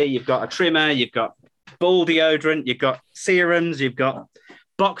 you can see you've got a trimmer, you've got ball deodorant, you've got serums, you've got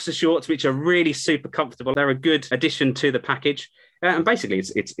boxer shorts, which are really super comfortable. They're a good addition to the package. And basically,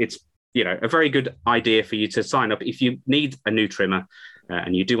 it's a very good idea for you to sign up if you need a new trimmer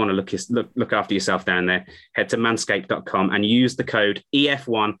and you do want to look after yourself down there. Head to manscaped.com and use the code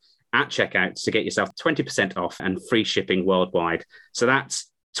EF1 at checkout to get yourself 20% off and free shipping worldwide. So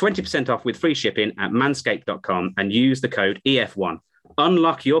that's 20% off with free shipping at manscaped.com and use the code EF1.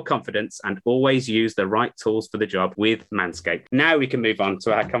 Unlock your confidence and always use the right tools for the job with Manscaped. Now we can move on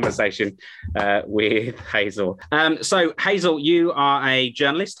to our conversation with Hazel. So Hazel, you are a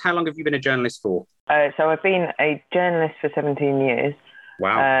journalist. How long have you been a journalist for? So I've been a journalist for 17 years.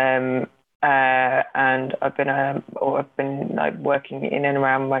 Wow. And I've been like working in and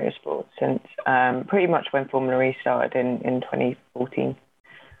around motorsport since pretty much when Formula E started in 2014.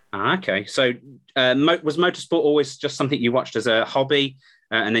 Okay, so was motorsport always just something you watched as a hobby,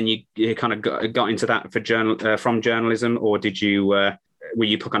 and then you kind of got into that from journalism, or did you were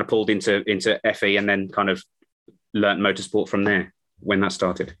you kind of pulled into FE and then kind of learnt motorsport from there when that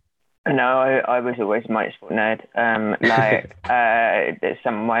started? No, I was always a motorsport nerd.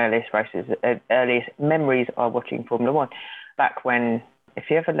 Some of my earliest memories are watching Formula One back when. If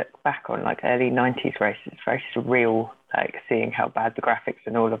you ever look back on like early 90s races, it's very surreal, like seeing how bad the graphics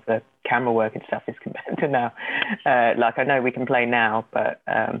and all of the camera work and stuff is compared to now. Like I know we can play now, but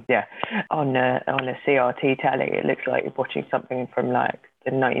on a CRT telly, it looks like you're watching something from like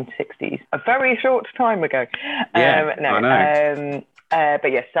the 1960s, a very short time ago. I know.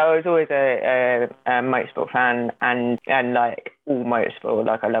 But yes, so I was always a motorsport fan and like all motorsport,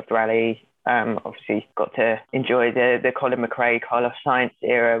 like I loved rally. Obviously got to enjoy the Colin McRae, Carlos Sainz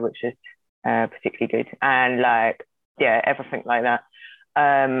era, which is particularly good, and everything like that.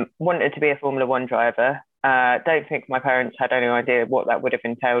 Wanted to be a Formula One driver, Don't think my parents had any idea what that would have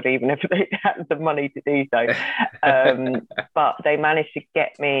entailed, even if they had the money to do so. But they managed to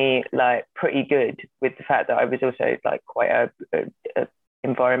get me like pretty good with the fact that I was also like quite a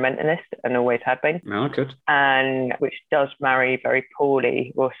environmentalist and always had been. Oh, good. And which does marry very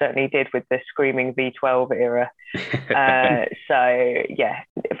poorly, or certainly did, with the screaming V12 era. So yeah,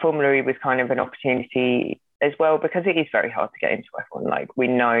 Formula E was kind of an opportunity as well, because it is very hard to get into F1. Like, we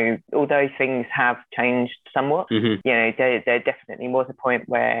know, although things have changed somewhat, you know, there definitely was a point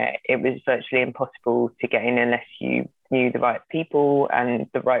where it was virtually impossible to get in unless you knew the right people, and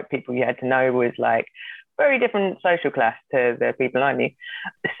the right people you had to know was like very different social class to the people I knew.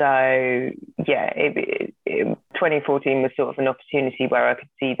 So yeah, 2014 was sort of an opportunity where I could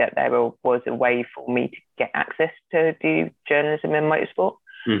see that there was a way for me to get access to do journalism in motorsport.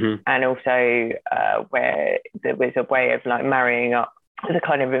 And also where there was a way of like marrying up the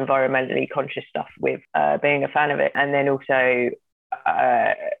kind of environmentally conscious stuff with being a fan of it. And then also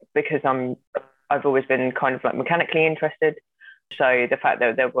because I've always been kind of like mechanically interested. So the fact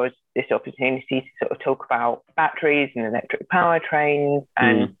that there was this opportunity to sort of talk about batteries and electric powertrains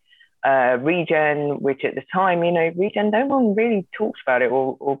and regen, which at the time, you know, regen, no one really talked about it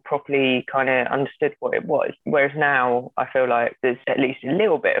or properly kind of understood what it was. Whereas now I feel like there's at least a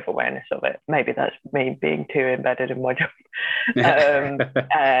little bit of awareness of it. Maybe that's me being too embedded in my job. No,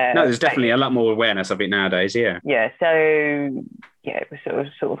 there's definitely a lot more awareness of it nowadays. Yeah. Yeah. So yeah, it was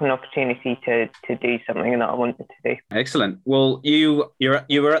sort of an opportunity to do something that I wanted to do. Excellent. Well, you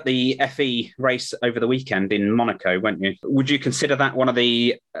were at the FE race over the weekend in Monaco, weren't you? Would you consider that one of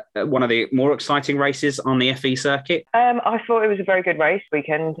the more exciting races on the FE circuit? I thought it was a very good race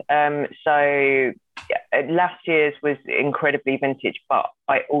weekend. So yeah, last year's was incredibly vintage, but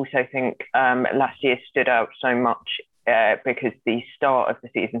I also think last year stood out so much because the start of the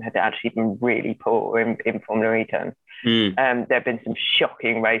season had actually been really poor in Formula E terms. There have been some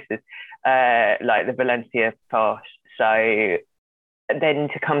shocking races, like the Valencia Pass. So then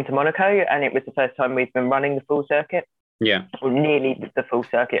to come to Monaco, and it was the first time we've been running the full circuit. Yeah. Well, nearly the full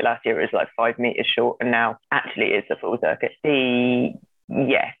circuit. Last year it was like 5 meters short, and now actually it's the full circuit. To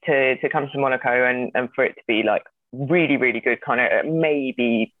come to Monaco and for it to be like really, really good, kind of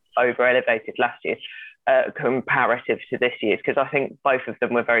maybe over elevated last year. Comparative to this year's, because I think both of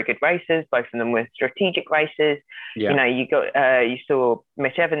them were very good races. Both of them were strategic races. Yeah. You know, you saw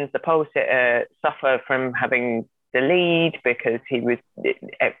Mitch Evans, the pole sitter, suffer from having the lead because he was,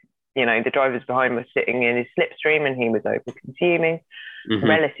 you know, the drivers behind were sitting in his slipstream and he was over consuming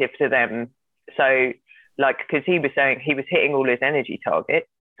relative to them. So, like, because he was saying he was hitting all his energy targets,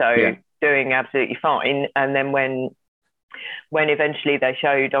 so doing absolutely fine. And then when eventually they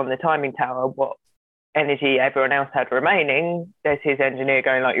showed on the timing tower what energy everyone else had remaining, there's his engineer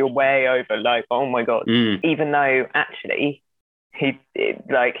going like, you're way over, like, oh my god. Even though actually he'd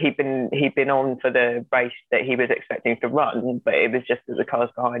been on for the race that he was expecting to run, but it was just that the cars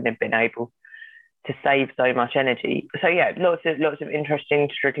behind had been able to save so much energy. So yeah, lots of interesting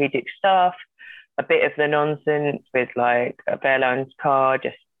strategic stuff. A bit of the nonsense with like a Fairlane's car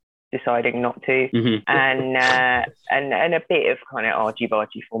just deciding not to, and a bit of kind of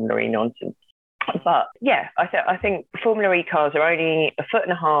argy-bargy Formula E nonsense. But yeah, I think Formula E cars are only 1.5 foot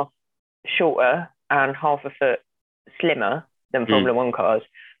shorter and half a foot slimmer than Formula One cars,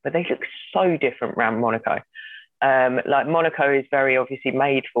 but they look so different around Monaco. Like Monaco is very obviously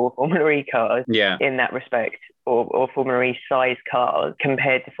made for Formula E cars in that respect, or Formula E size cars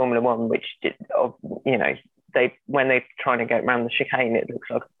compared to Formula One, which, you know, when they're trying to get around the chicane, it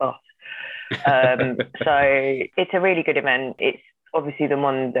looks like a bus. So it's a really good event. It's obviously the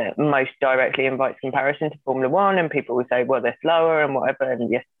one that most directly invites comparison to Formula One, and people will say, well, they're slower and whatever,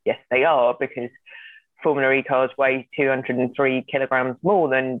 and yes they are, because Formula E cars weigh 203 kilograms more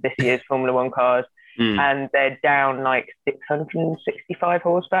than this year's Formula One cars, and they're down like 665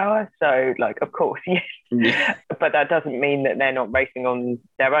 horsepower, so like, of course, yes. But that doesn't mean that they're not racing on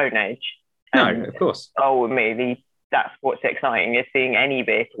their own edge. No, of course. Ultimately, that's what's exciting, is seeing any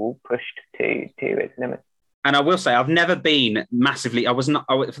vehicle pushed to its limits. And I will say, I've never been massively. I was not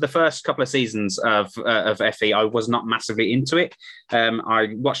for the first couple of seasons of FE. I was not massively into it. I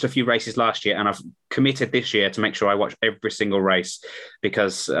watched a few races last year, and I've committed this year to make sure I watch every single race,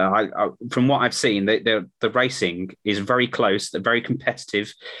 because from what I've seen, the racing is very close, very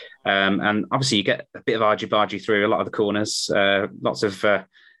competitive, and obviously you get a bit of argy-bargy through a lot of the corners, lots of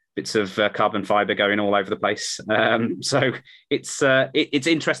bits of carbon fibre going all over the place. So it's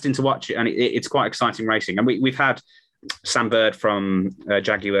interesting to watch, and it's quite exciting racing. And we've had Sam Bird from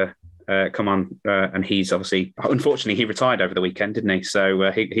Jaguar come on, and he's obviously, unfortunately, he retired over the weekend, didn't he?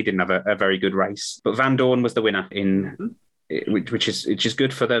 So he didn't have a very good race. But Van Dorn was the winner which is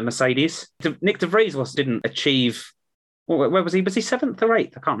good for the Mercedes. Nick De Vries didn't achieve. Where was he? Was he 7th or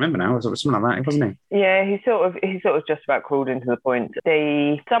 8th? I can't remember now. It was something like that, wasn't he? Yeah, he sort of just about crawled into the point.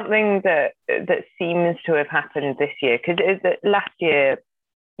 Something that seems to have happened this year, because last year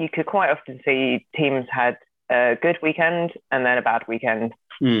you could quite often see teams had a good weekend and then a bad weekend.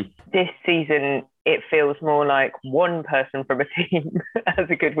 This season, it feels more like one person from a team has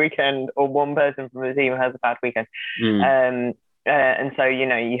a good weekend or one person from a team has a bad weekend. And so,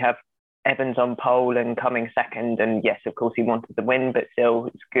 you have Evans on pole and coming second. And yes, of course, he wanted the win, but still,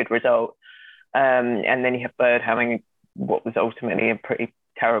 it's a good result. And then you have Bird having what was ultimately a pretty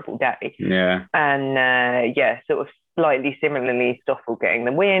terrible day. Yeah. And sort of slightly similarly, Stoffel getting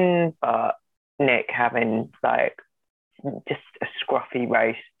the win, but Nick having just a scruffy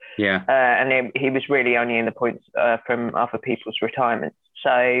race. Yeah. And he was really only in the points from other people's retirements.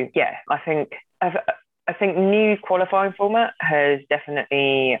 So yeah, I think new qualifying format has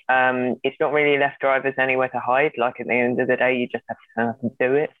definitely it's not really left drivers anywhere to hide. Like at the end of the day, you just have to turn up and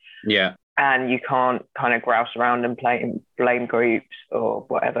do it. Yeah. And you can't kind of grouse around and blame groups or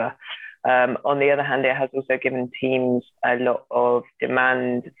whatever. On the other hand, it has also given teams a lot of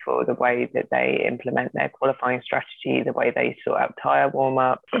demand for the way that they implement their qualifying strategy, the way they sort out tyre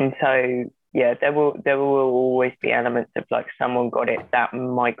warm-up. And so, yeah, there will always be elements of someone got it that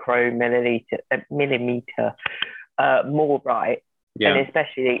millimeter more right. Yeah. And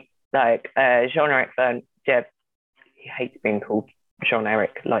especially Jean-Eric Vergne, Jeb, he hates being called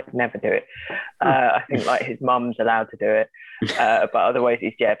Jean-Eric, never do it. I think his mum's allowed to do it, but otherwise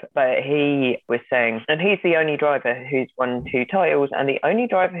he's Jeb. But he was saying, and he's the only driver who's won 2 titles and the only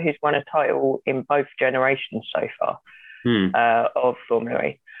driver who's won a title in both generations so far of Formula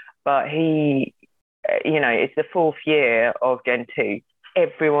E. But he, it's the 4th year of Gen 2.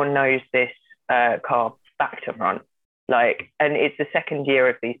 Everyone knows this car back to front. And it's the 2nd year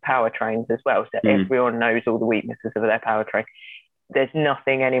of these powertrains as well. So everyone knows all the weaknesses of their powertrain. There's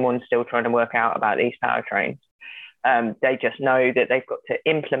nothing anyone's still trying to work out about these powertrains. They just know that they've got to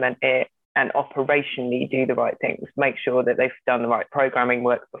implement it and operationally do the right things, make sure that they've done the right programming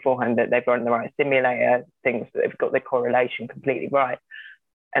work beforehand, that they've run the right simulator things, that they've got the correlation completely right.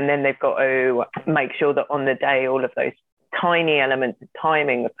 And then they've got to make sure that on the day, all of those tiny elements of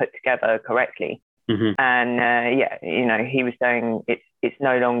timing are put together correctly. And he was saying it's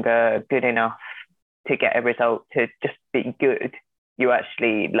no longer good enough to get a result to just be good. You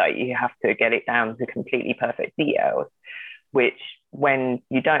actually you have to get it down to completely perfect details, which when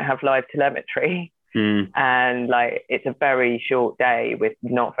you don't have live telemetry and it's a very short day with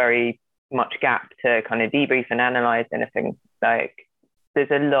not very much gap to kind of debrief and analyze anything,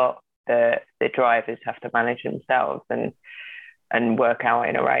 there's a lot that the drivers have to manage themselves and work out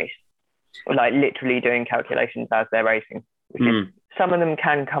in a race, literally doing calculations as they're racing, which is, some of them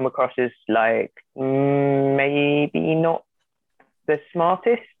can come across as maybe not the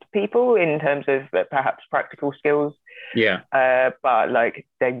smartest people in terms of perhaps practical skills. Yeah. But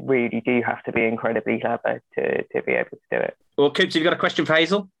they really do have to be incredibly clever to be able to do it. Well, Coops, have you got a question for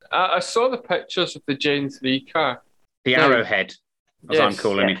Hazel? I saw the pictures of the Gen 3 car. The Arrowhead, as I'm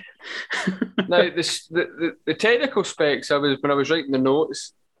calling it. Now, the technical specs, when I was writing the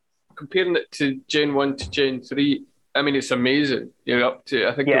notes, comparing it to Gen 1 to Gen 3, I mean, it's amazing. You're up to,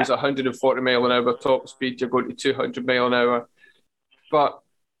 I think it was 140 mile an hour top speed, you're going to 200 mile an hour. But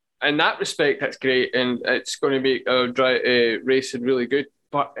in that respect, that's great, and it's going to make racing really good.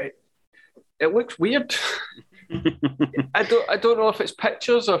 But it looks weird. I don't know if it's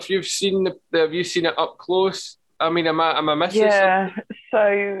pictures or if you've seen have you seen it up close? I mean, am I missing something? Yeah.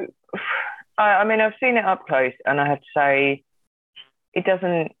 So, I've seen it up close, and I have to say, it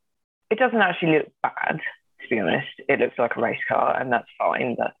doesn't actually look bad. To be honest, it looks like a race car, and that's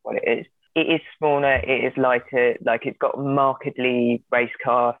fine. That's what it is. It is smaller, it is lighter, it's got markedly race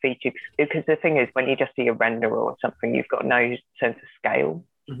car features. Because the thing is, when you just see a render or something, you've got no sense of scale.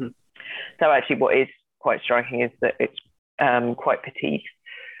 So actually what is quite striking is that it's quite petite.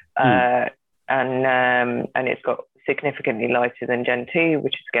 And it's got significantly lighter than Gen 2,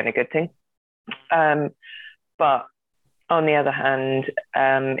 which is again a good thing. But on the other hand,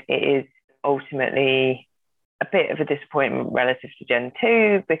 it is ultimately a bit of a disappointment relative to Gen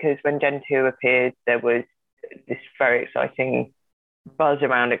 2, because when Gen 2 appeared, there was this very exciting buzz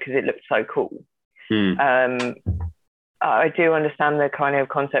around it because it looked so cool. I do understand the kind of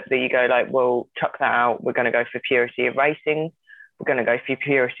concept that you go well, chuck that out. We're going to go for purity of racing. We're going to go for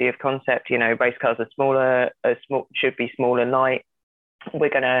purity of concept. Race cars are smaller, should be small and light. We're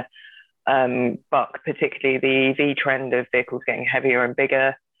going to buck particularly the EV trend of vehicles getting heavier and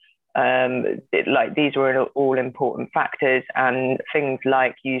bigger. These were all important factors, and things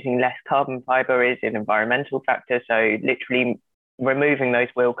like using less carbon fiber is an environmental factor. So literally removing those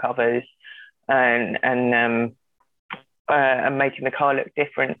wheel covers and making the car look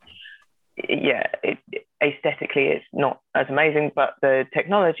different. Yeah, aesthetically it's not as amazing, but the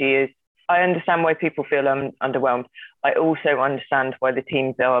technology is. I understand why people feel underwhelmed. I also understand why the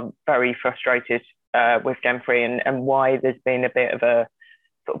teams are very frustrated with Gen 3 and why there's been a bit of a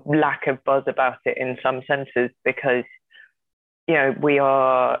sort of lack of buzz about it in some senses, because, you know, we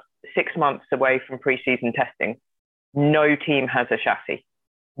are 6 months away from pre-season testing. No team has a chassis.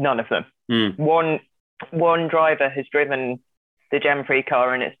 None of them. One driver has driven the Gen 3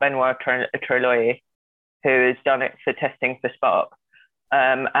 car, and it's Benoit Trelloyer, who has done it for testing for Spark.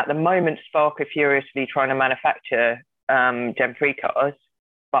 At the moment, Spark are furiously trying to manufacture Gen 3 cars,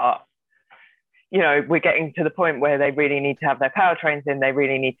 but, you know, we're getting to the point where they really need to have their powertrains in, they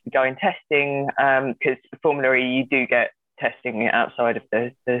really need to be going testing, because Formula E, you do get testing outside of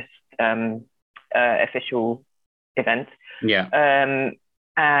the official event. Yeah.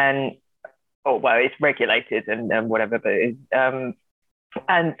 It's regulated and whatever, but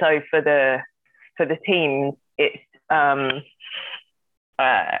and so for the teams, it's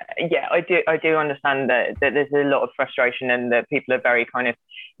I do understand that there's a lot of frustration, and that people are very kind of,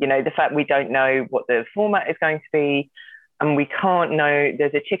 you know, the fact we don't know what the format is going to be, and we can't know,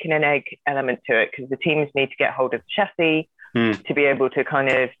 there's a chicken and egg element to it, because the teams need to get hold of the chassis to be able to kind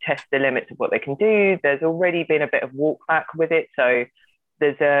of test the limits of what they can do. There's already been a bit of walk back with it. So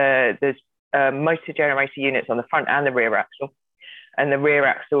there's motor generator units on the front and the rear axle. And the rear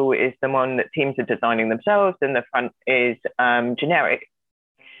axle is the one that teams are designing themselves, and the front is generic.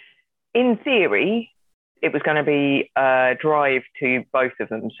 In theory, it was going to be a drive to both of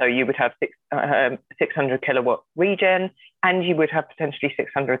them. So you would have 600 kilowatt regen, and you would have potentially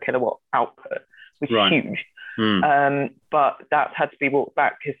 600 kilowatt output, which is huge. But that's had to be walked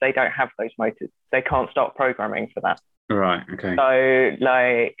back because they don't have those motors. They can't start programming for that. Right, okay. So,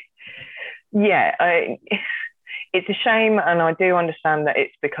 it's a shame, and I do understand that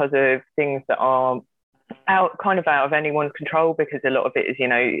it's because of things that are out of anyone's control, because a lot of it is, you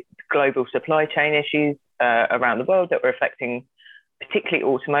know, global supply chain issues around the world that were affecting particularly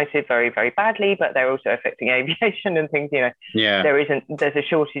automotive very, very badly, but they're also affecting aviation and things, you know. Yeah. There's a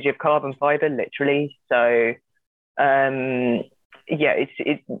shortage of carbon fiber, literally. So,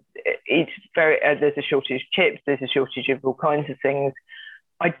 it's very, there's a shortage of chips, there's a shortage of all kinds of things.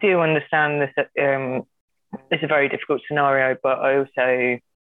 I do understand this, it's a very difficult scenario, but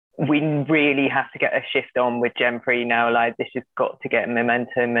we really have to get a shift on with Gen 3 now. Like, this has got to get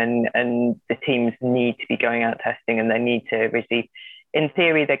momentum, and the teams need to be going out testing, and they need to receive, in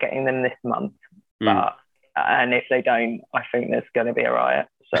theory, they're getting them this month, and if they don't, I think there's going to be a riot.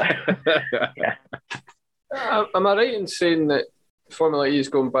 So, yeah. Am I right in saying that Formula E is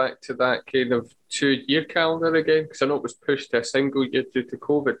going back to that kind of 2-year calendar again? Because I know it was pushed to a single year due to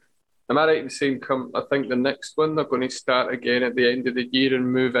COVID. Am I right in saying, I think the next one, they're going to start again at the end of the year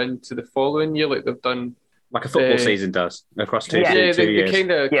and move into the following year, like they've done? Like a football season does, across two years. They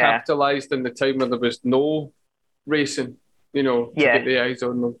kind of capitalised in the time when there was no racing, you know, to get the eyes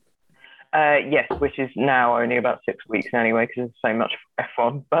on them. Yes, which is now only about 6 weeks anyway, because there's so much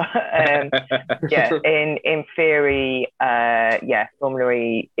F1. But in theory, Formula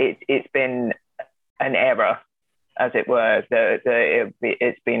E, it's been an era, as it were.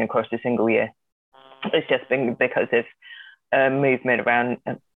 It's been across a single year. It's just been because of movement around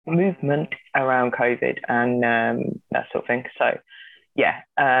COVID and that sort of thing. So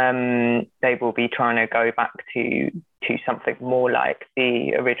they will be trying to go back to something more like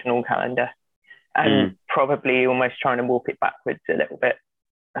the original calendar, and probably almost trying to warp it backwards a little bit.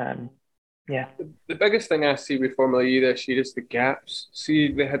 The biggest thing I see with Formula E this year is the gaps.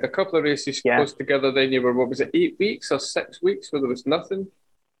 See, they had a couple of races close together, then you were, 8 weeks or 6 weeks where there was nothing?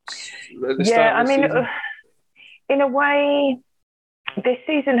 I mean, in a way, this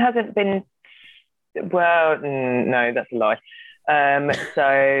season hasn't been, well, no, that's a lie.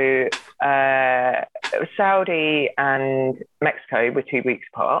 So Saudi and Mexico were 2 weeks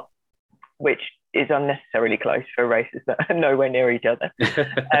apart, which is unnecessarily close for races that are nowhere near each other.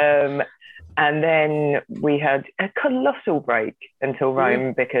 And then we had a colossal break until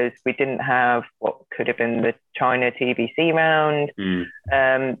Rome, because we didn't have what could have been the China TBC round.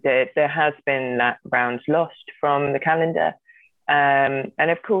 There has been that rounds lost from the calendar. And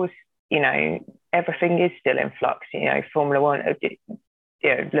of course, you know, everything is still in flux. You know, Formula One, you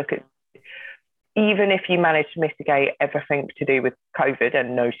know, look at even if you manage to mitigate everything to do with COVID,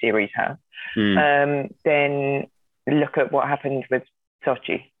 and no series have, then look at what happened with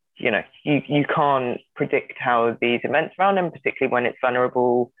Sochi. You can't predict how these events run, and particularly when it's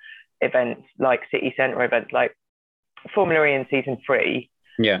vulnerable events like city centre events, like Formula E in season 3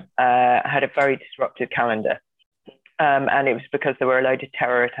 had a very disrupted calendar. And it was because there were a load of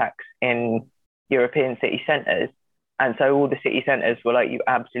terror attacks in European city centres. And so all the city centres were like, you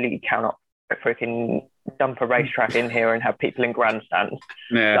absolutely cannot freaking dump a racetrack in here and have people in grandstands.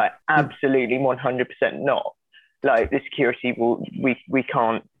 Yeah. Like, absolutely 100% not. Like, the security we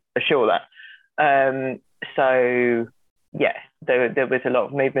can't assure that. So yeah, there was a lot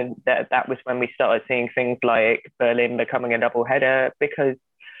of movement. That was when we started seeing things like Berlin becoming a double header, because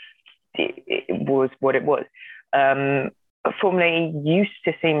it was what it was. Formula E used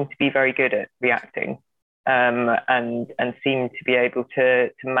to seem to be very good at reacting, and seem to be able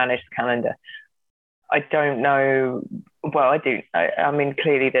to manage the calendar. I don't know. Well, I do. I mean,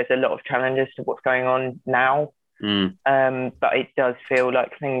 clearly there's a lot of challenges to what's going on now. But it does feel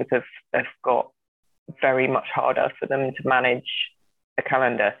like things have got very much harder for them to manage a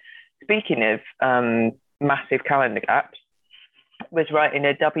calendar. Speaking of massive calendar gaps, I was writing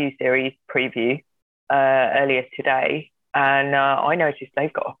a W Series preview earlier today, and I noticed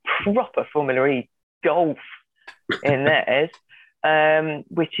they've got a proper Formula E golf in theirs,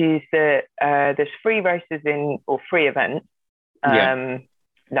 which is that there's 3 races or 3 events. There's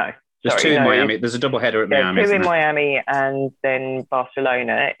 2 in Miami. There's a double header at Miami. 2 in Miami, and then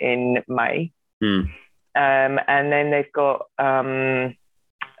Barcelona in May. And then they've got 3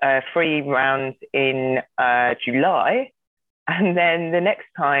 rounds in July. And then the next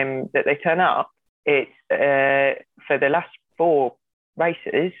time that they turn up, it's for the last 4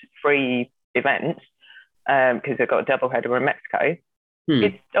 races, 3 events, because they've got a double header in Mexico.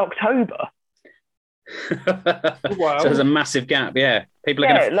 It's October. Wow. So there's a massive gap. Yeah, people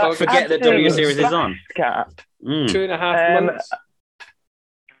are going to forget that W Series is on. Gap. 2.5 months.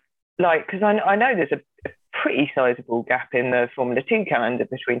 Because I know there's a pretty sizable gap in the Formula 2 calendar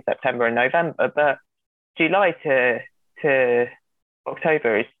between September and November, but July to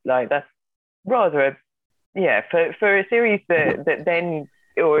October is like, that's rather for a series that then,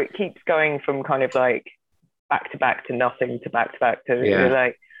 or it keeps going from kind of like back to back to nothing to back to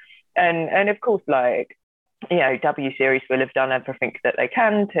like. And of course, like, W Series will have done everything that they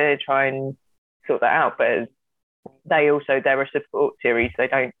can to try and sort that out, but they're a support series. They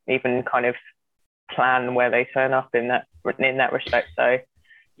don't even kind of plan where they turn up in that respect. So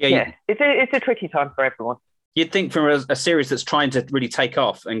it's a tricky time for everyone. You'd think from a series that's trying to really take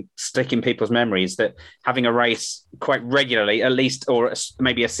off and stick in people's memories, that having a race quite regularly, at least, or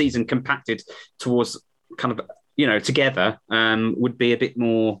maybe a season compacted towards kind of, together, would be a bit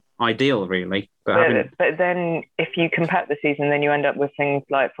more ideal, really. But then if you compact the season, then you end up with things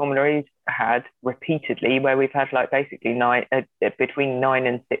like Formula E's had repeatedly, where we've had like basically between 9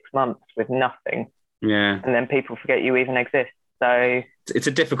 and 6 months with nothing. Yeah. And then people forget you even exist. So it's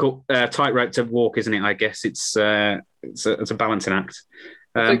a difficult tightrope to walk, isn't it? I guess it's a balancing act.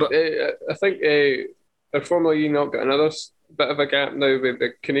 I think Formula E not got another bit of a gap now with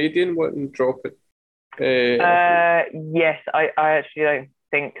the Canadian one dropping. Yes, I actually don't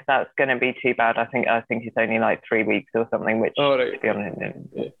think that's going to be too bad. I think it's only like 3 weeks or something, which, to be honest,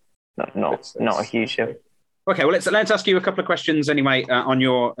 not a huge deal. Okay, well, let's ask you a couple of questions anyway on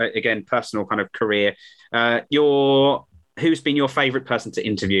your again personal kind of career. Who's been your favourite person to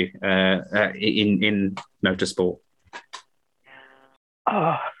interview in motorsport?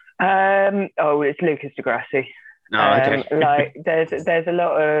 It's Lucas Di Grassi. Okay. There's a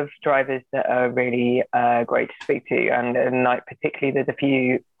lot of drivers that are really great to speak to, and like particularly there's a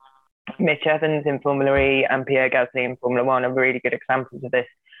few. Mitch Evans in Formula E and Pierre Gasly in Formula One are really good examples of this.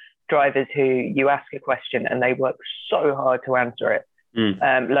 Drivers who you ask a question and they work so hard to answer it.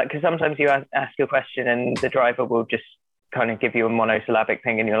 Because sometimes you ask a question and the driver will just kind of give you a monosyllabic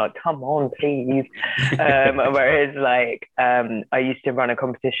thing and you're like, come on, please. Whereas like I used to run a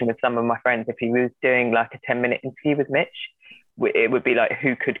competition with some of my friends. If he was doing like a 10-minute interview with Mitch, it would be like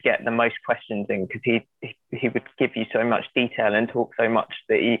who could get the most questions in, because he would give you so much detail and talk so much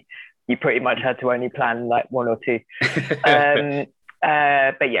that you pretty much had to only plan like 1 or 2.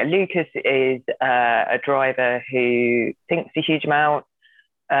 But yeah, Lucas is a driver who thinks a huge amount.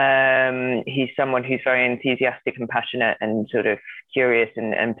 He's someone who's very enthusiastic and passionate and sort of curious,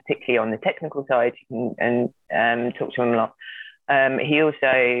 and particularly on the technical side, you can talk to him a lot. He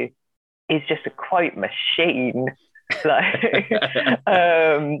also is just a quote machine. Like,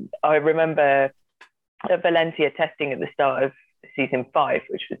 I remember at Valencia testing at the start of season 5,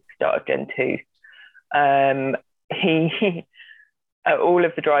 which was the start of Gen 2. He all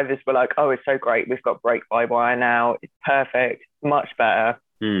of the drivers were like, "Oh, it's so great. We've got brake-by-wire now. It's perfect, much better."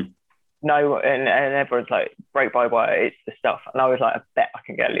 No, and everyone's like, brake-by-wire, it's the stuff. And I was like, I bet I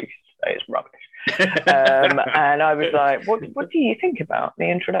can get Lucas to say it's rubbish. And I was like, what do you think about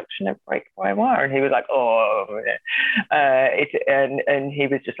the introduction of brake-by-wire? And he was like, and he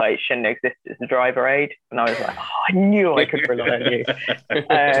was just like, it shouldn't exist as a driver aid. And I was like, I knew I could rely on you.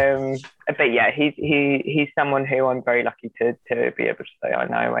 But yeah, he's someone who I'm very lucky to be able to say I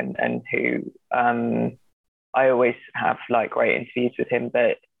know, and who I always have like great interviews with him.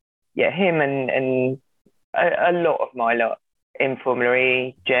 But yeah, him and a lot of my lot in Formula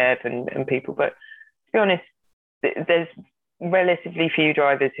E, Jeb and people. But to be honest, there's relatively few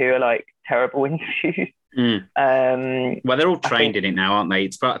drivers who are like terrible interviews. Well, they're all trained in it now, aren't they?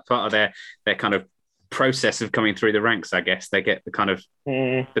 It's part of their kind of process of coming through the ranks, I guess. They get the kind of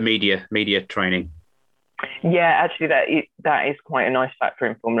the media training. Yeah, actually, that is quite a nice factor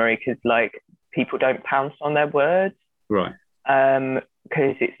in Formula E, because like people don't pounce on their words, right?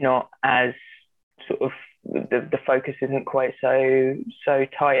 Because it's not as sort of the focus isn't quite so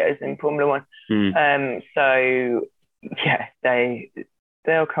tight as in Formula One. So yeah,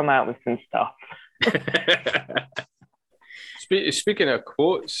 they'll come out with some stuff. Speaking of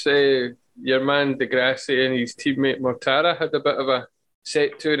quotes, your man Di Grassi and his teammate Mortara had a bit of a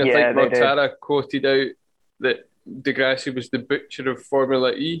set to, and I think Mortara quoted out that Di Grassi was the butcher of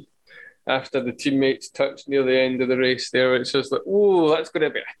Formula E after the teammates touched near the end of the race there. It's just like, oh, that's going to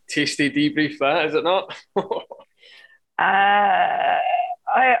be a tasty debrief, that, is it not? I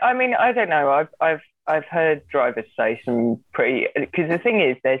mean, I don't know. I've heard drivers say some pretty, because the thing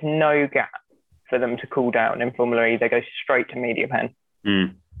is, there's no gap for them to cool down in Formula E. They go straight to media pen.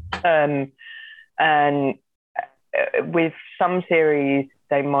 And with some series,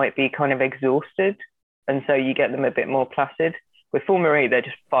 they might be kind of exhausted, and so you get them a bit more placid. With Formula E, they're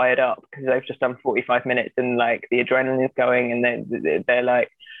just fired up because they've just done 45 minutes and like the adrenaline is going, and they're like,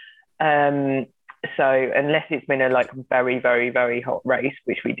 so unless it's been a like very, very, very hot race,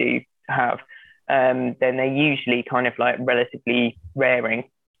 which we do have, then they're usually kind of like relatively raring.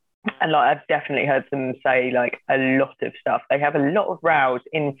 And like I've definitely heard them say like a lot of stuff. They have a lot of rows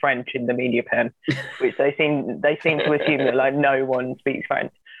in French in the media pen, which they seem to assume that like no one speaks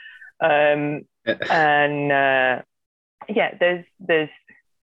French. Yeah, there's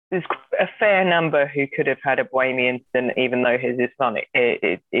a fair number who could have had a Buemi incident, even though his is funny.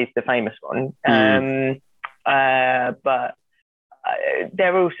 It is the famous one. But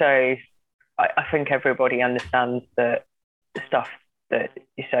they're also, I think everybody understands that the stuff that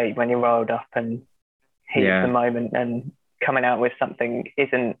you say when you're rolled up and here's the moment, and coming out with something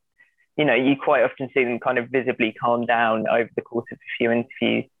isn't, you quite often see them kind of visibly calm down over the course of a few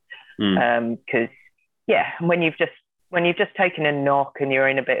interviews. Because when you've just taken a knock and you're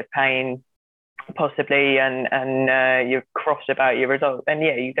in a bit of pain, possibly, and you're cross about your result, then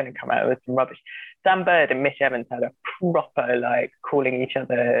you're going to come out with some rubbish. Sam Bird and Mitch Evans had a proper like calling each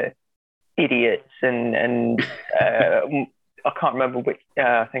other idiots, and I can't remember which.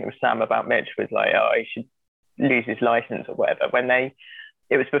 I think it was Sam about Mitch was like, oh, he should lose his license or whatever.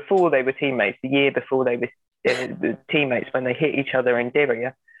 It was before they were teammates, the year before they were the teammates, when they hit each other in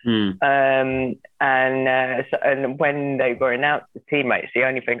Diriyah. And when they were announced as teammates, the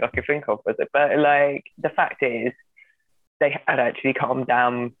only thing I could think of was it. But like the fact is, they had actually calmed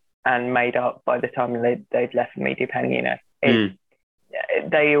down and made up by the time they'd left the media pen.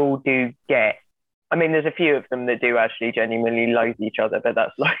 They all do get. I mean, there's a few of them that do actually genuinely loathe each other, but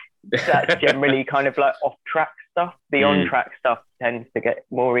that's generally kind of like off-track stuff. The on-track stuff tends to get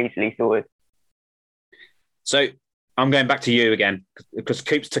more easily sorted. So I'm going back to you again, because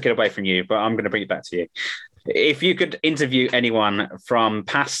Coops took it away from you, but I'm going to bring it back to you. If you could interview anyone from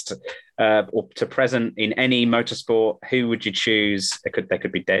past or to present in any motorsport, who would you choose? They could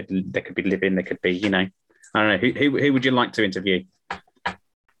be dead, they could be living, they could be, I don't know. Who would you like to interview?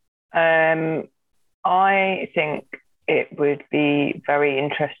 I think it would be very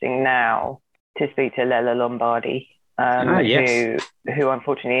interesting now to speak to Lella Lombardi, who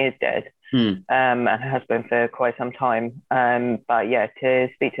unfortunately is dead. And has been for quite some time. But yeah, to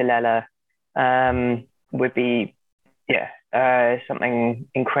speak to Lella would be something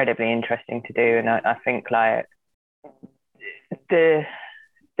incredibly interesting to do. And I think like the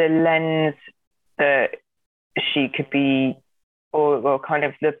lens that she could be, or kind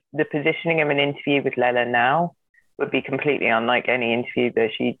of the positioning of an interview with Lella now would be completely unlike any interview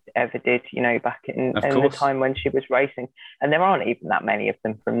that she ever did, back in the time when she was racing. And there aren't even that many of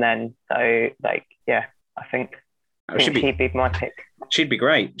them from then. So, I think. I think she'd be my pick. She'd be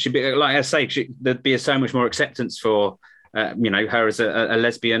great. She'd be, like I say, there'd be so much more acceptance for her as a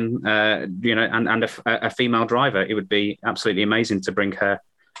lesbian, and a female driver. It would be absolutely amazing to bring her.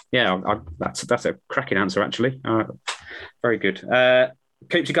 Yeah, that's a cracking answer, actually. Very good.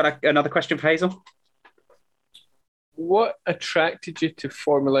 Coops, you got another question for Hazel? What attracted you to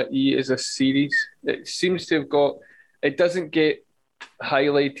Formula E as a series? It seems to have it doesn't get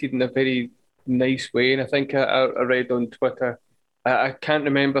highlighted in a very nice way. And I think I read on Twitter, I can't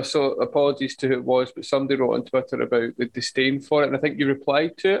remember, so apologies to who it was, but somebody wrote on Twitter about the disdain for it. And I think you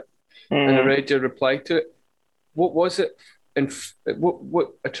replied to it, and I read your reply to it. What was it, and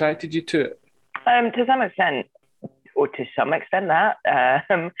what attracted you to it? To some extent that,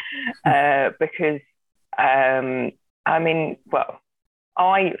 because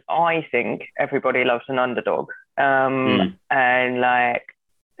I think everybody loves an underdog, and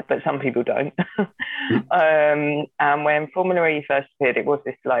but some people don't. And when Formula E first appeared, it was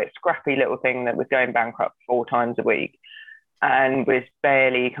this scrappy little thing that was going bankrupt 4 times a week and was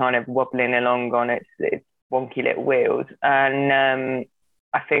barely kind of wobbling along on its wonky little wheels. And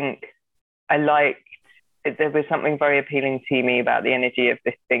I think there was something very appealing to me about the energy of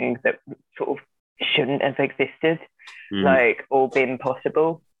this thing that sort of shouldn't have existed, or been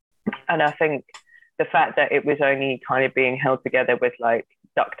possible. And I think the fact that it was only kind of being held together with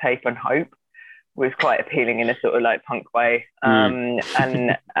duct tape and hope was quite appealing in a sort of punk way. I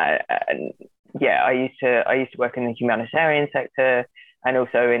used to work in the humanitarian sector and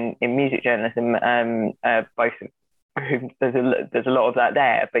also in music journalism. Both there's a lot of that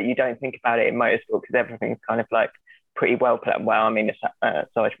there, but you don't think about it in motorsport because everything's kind of pretty well planned. Well, I mean,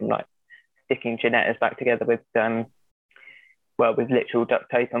 aside from sticking Ginettas back together with literal duct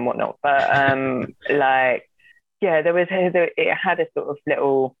tape and whatnot, but it had a sort of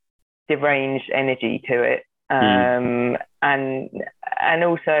little deranged energy to it, and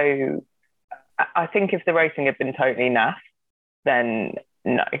also I think if the racing had been totally naff, then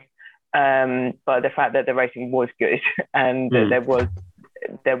no. But the fact that the racing was good and that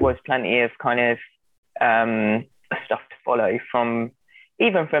there was plenty of kind of stuff to follow from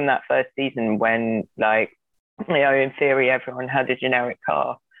that first season when in theory everyone had a generic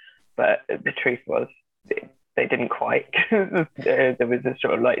car, but the truth was they didn't quite. There was a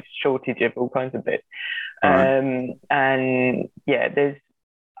sort of shortage of all kinds of bits. I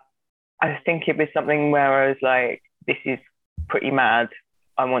think it was something where I was this is pretty mad.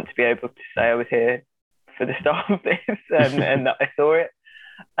 I want to be able to say I was here for the start of this and that I saw it.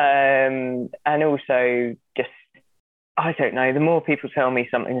 And also just, I don't know, the more people tell me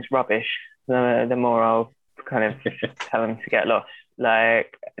something's rubbish, the more I'll kind of tell them to get lost.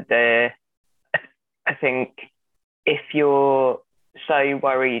 I think if you're so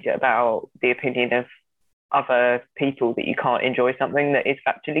worried about the opinion of other people that you can't enjoy something that is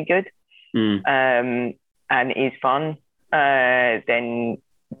factually good and is fun, then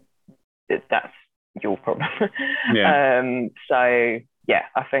that's your problem.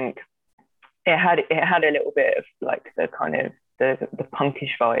 I think it had a little bit of the kind of the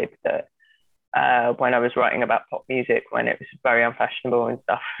punkish vibe that when I was writing about pop music when it was very unfashionable and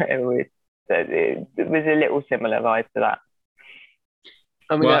stuff, it was a little similar vibe to that.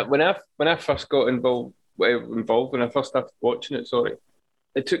 I mean, when I first got involved when I first started watching it,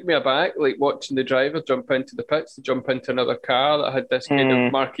 it took me aback, watching the driver jump into the pits to jump into another car that had this kind of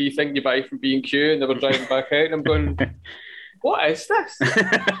marquee thing you buy from B&Q, and they were driving back out, and I'm going, what is this?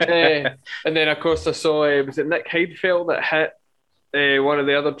 And then, of course, I saw, was it Nick Heidfeld that hit one of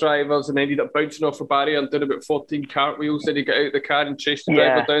the other drivers and ended up bouncing off a barrier and did about 14 cartwheels. Then he got out of the car and chased the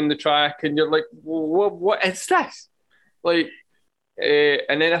driver down the track, and you're like, what is this?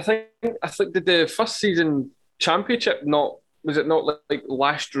 And then I think did the first season championship was it not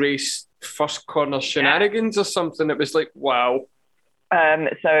last race first corner shenanigans or something? It was wow. So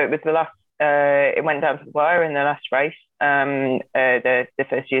it was the last. It went down to the wire in the last race, the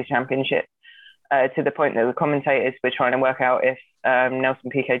first year's championship, to the point that the commentators were trying to work out if Nelson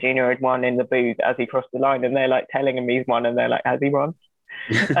Piquet Jr. had won in the booth as he crossed the line, and they're telling him he's won, and they're has he won?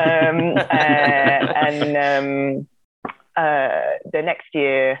 The next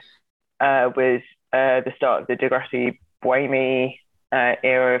year was the start of the Degrassi Buemi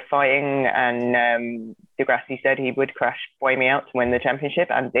era of fighting, and Degrassi said he would crash Buemi out to win the championship,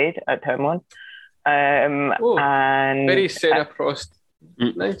 and did at turn 1. And very Senna Prost.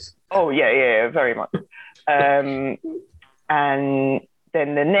 Nice. Oh yeah, very much. And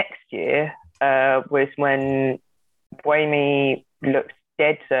then the next year was when Buemi looked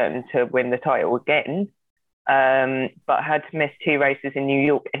dead certain to win the title again, but had to miss 2 races in New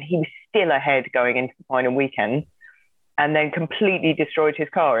York, and he was still ahead going into the final weekend. and then completely destroyed his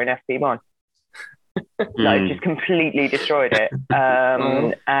car in FP1. Like, just completely destroyed it.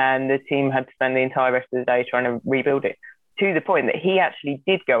 And the team had to spend the entire rest of the day trying to rebuild it, to the point that he actually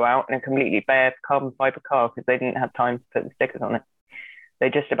did go out in a completely bare carbon fibre car because they didn't have time to put the stickers on it. They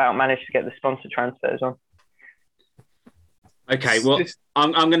just about managed to get the sponsor transfers on. Okay, well,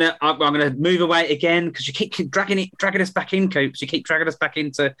 I'm gonna move away again because you keep dragging us back in, Coops. You keep dragging us back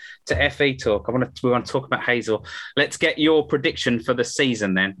into FE talk. We want to talk about Hazel. Let's get your prediction for the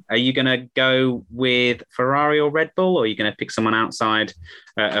season. Then, are you going to go with Ferrari or Red Bull, or are you going to pick someone outside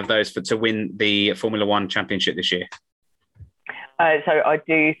of those to win the Formula One championship this year? So I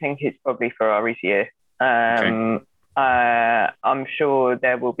do think it's probably Ferrari's year. Okay. I'm sure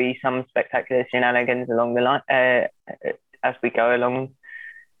there will be some spectacular shenanigans along the line as we go along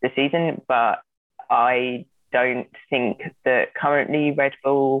the season, but I don't think that currently Red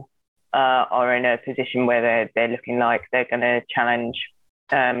Bull are in a position where they're looking like they're going to challenge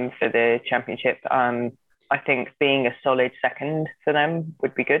for the championship. I think being a solid second for them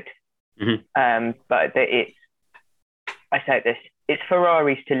would be good. Mm-hmm. But it's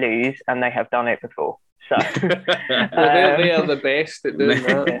Ferraris to lose, and they have done it before. So they are the best at doing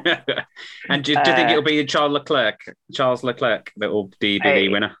that. And do you think it'll be Charles Leclerc that will be the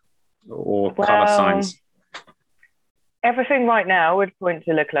winner, or Carlos Sainz? Everything right now would point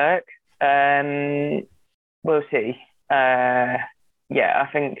to Leclerc. We'll see. I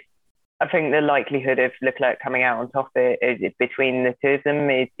think the likelihood of Leclerc coming out on top between the two of them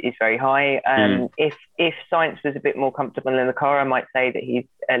is very high. If Sainz was a bit more comfortable in the car, I might say that he's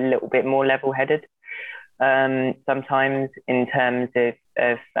a little bit more level-headed. Sometimes in terms of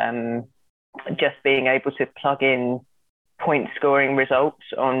just being able to plug in point scoring results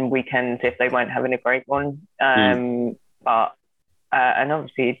on weekends if they weren't having a great one. But and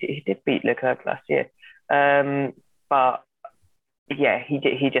obviously he did beat Leclerc last year. But yeah, he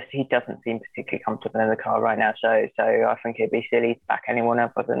doesn't seem particularly comfortable in the car right now. So I think it'd be silly to back anyone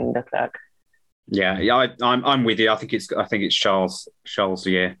other than Leclerc. Yeah, I'm with you. I think it's Charles'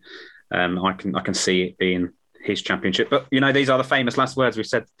 year. I can see it being his championship. But, these are the famous last words. We've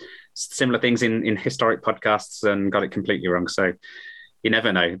said similar things in historic podcasts and got it completely wrong. So you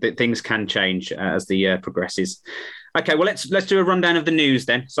never know. Things can change as the year progresses. Okay, well, let's do a rundown of the news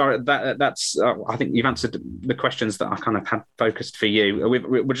then. Sorry, that's I think you've answered the questions that I kind of had focused for you.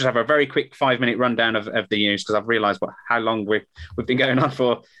 We'll just have a very quick 5-minute rundown of the news because I've realised how long we've been going on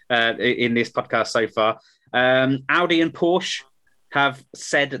for in this podcast so far. Audi and Porsche have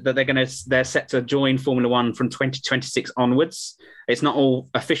said that they're set to join Formula One from 2026 onwards. It's not all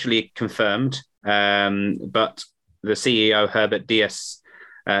officially confirmed, but the CEO Herbert Diess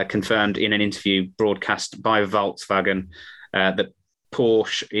confirmed in an interview broadcast by Volkswagen that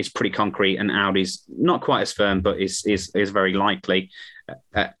Porsche is pretty concrete and Audi's not quite as firm, but is very likely.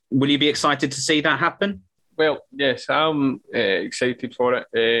 Will you be excited to see that happen? Well, yes, I'm excited for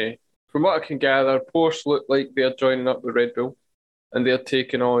it. From what I can gather, Porsche look like they're joining up with Red Bull. And they're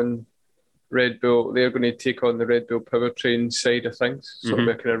taking on Red Bull. They're going to take on the Red Bull powertrain side of things. So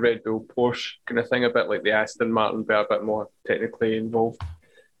a kind of Red Bull Porsche kind of thing, a bit like the Aston Martin, but a bit more technically involved.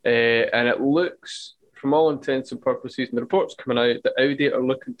 And it looks, from all intents and purposes, and the reports coming out, that Audi are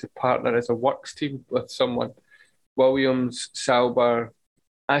looking to partner as a works team with someone. Williams, Sauber,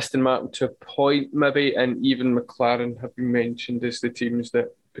 Aston Martin to a point maybe, and even McLaren have been mentioned as the teams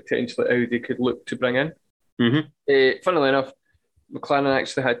that potentially Audi could look to bring in. Funnily enough, McLaren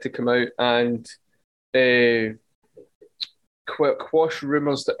actually had to come out and quash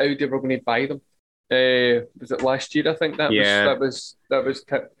rumours that Audi were going to buy them. Was it last year? I think that was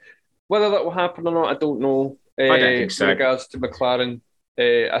tipped. Whether that will happen or not, I don't know. I don't think so. In regards to McLaren,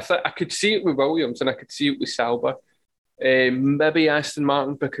 I could see it with Williams and I could see it with Sauber. Maybe Aston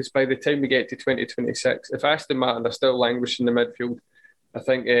Martin, because by the time we get to 2026, if Aston Martin are still languishing in the midfield, I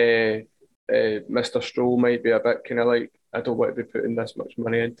think Mr. Stroll might be a bit kind of like, I don't want to be putting this much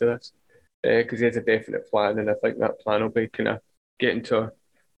money into this because he has a definite plan, and I think that plan will be kind of getting to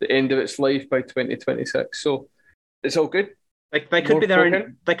the end of its life by 2026. So it's all good. They could be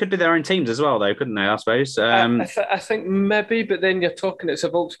their own teams as well, though, couldn't they? I suppose. I think maybe, but then you're talking. It's a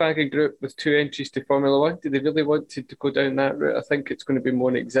Volkswagen Group with 2 entries to Formula One. Do they really want to go down that route? I think it's going to be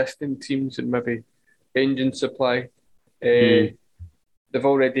more existing teams and maybe engine supply. They've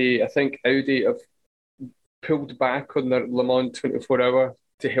already, I think, Audi have pulled back on their Le Mans 24-hour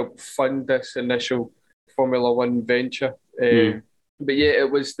to help fund this initial Formula One venture. But yeah,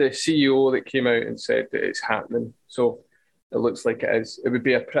 it was the CEO that came out and said that it's happening. So it looks like it is. It would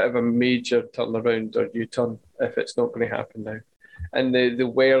be a bit of a major turnaround or U-turn if it's not going to happen now. And they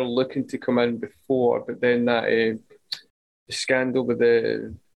were looking to come in before, but then that scandal with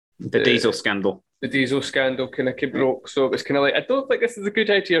the diesel scandal. The diesel scandal kind of broke, so it was kind of like, I don't think this is a good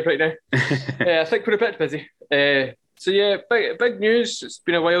idea right now. I think we're a bit busy. So yeah, big news. It's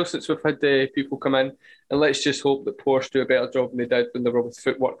been a while since we've had people come in, and let's just hope that Porsche do a better job than they did when they were with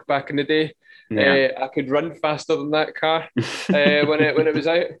footwork back in the day. Yeah. I could run faster than that car when it was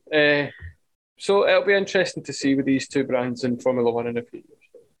out. So it'll be interesting to see with these two brands in Formula One in a few years.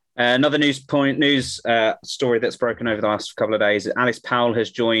 Another news story that's broken over the last couple of days. Alice Powell has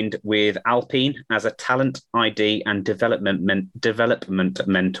joined with Alpine as a talent ID and development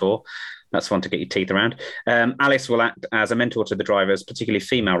mentor. That's one to get your teeth around. Alice will act as a mentor to the drivers, particularly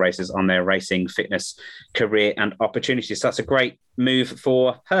female racers, on their racing, fitness, career and opportunities. So that's a great move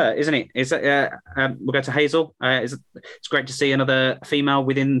for her, isn't it? We'll go to Hazel. It's great to see another female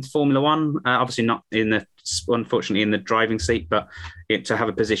within Formula One. Obviously not unfortunately in the driving seat, but to have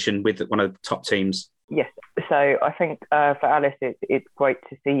a position with one of the top teams. Yes. So I think for Alice, it's great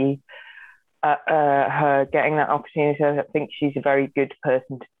to see her getting that opportunity. I think she's a very good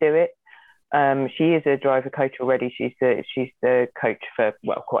person to do it. She is a driver coach already. She's the coach for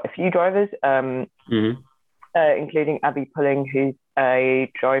quite a few drivers, including Abby Pulling, who's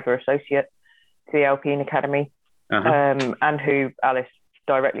a driver associate to the Alpine Academy, and who Alice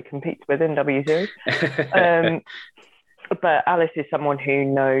directly competes with in W Series. But Alice is someone who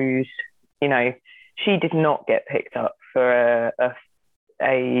knows, she did not get picked up for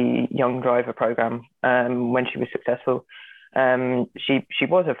a young driver program when she was successful. She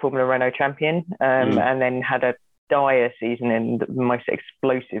was a Formula Renault champion and then had a dire season in the most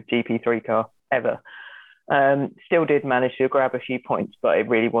explosive GP3 car ever. Still did manage to grab a few points, but it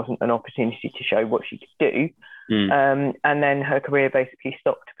really wasn't an opportunity to show what she could do. And then her career basically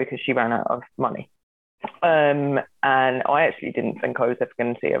stopped because she ran out of money. And I actually didn't think I was ever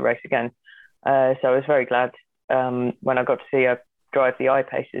going to see her race again. So I was very glad when I got to see her drive the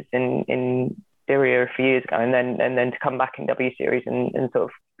I-Paces in Syria a few years ago, and then to come back in W Series and sort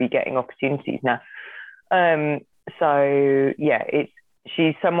of be getting opportunities now. So yeah,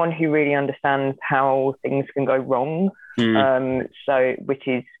 she's someone who really understands how things can go wrong. She's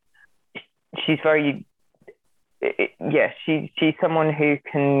very she's someone who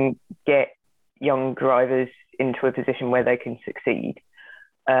can get young drivers into a position where they can succeed.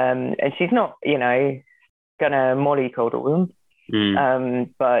 And she's not, gonna mollycoddle them.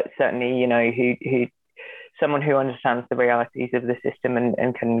 But certainly, who someone who understands the realities of the system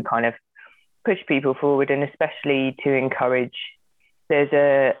and can kind of push people forward, and especially to encourage. There's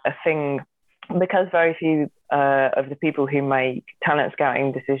a thing, because very few of the people who make talent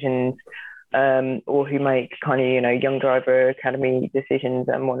scouting decisions or who make kind of, young driver academy decisions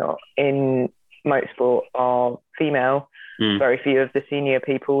and whatnot in motorsport are female. Very few of the senior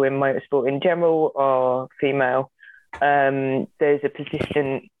people in motorsport in general are female. There's a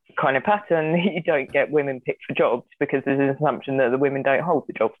persistent kind of pattern that you don't get women picked for jobs because there's an assumption that the women don't hold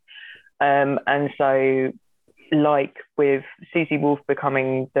the jobs. And so, like with Susie Wolff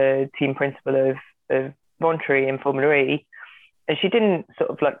becoming the team principal of Vauntry in Formula E, and she didn't sort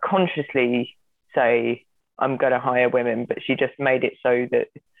of like consciously say, I'm going to hire women, but she just made it so that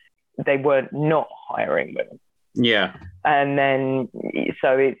they were not hiring women. Yeah. And then,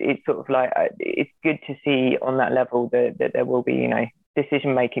 so it's sort of like, it's good to see on that level that there will be,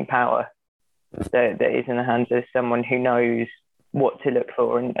 decision-making power that is in the hands of someone who knows what to look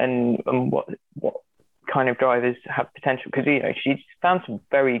for and what kind of drivers have potential. Because, she's found some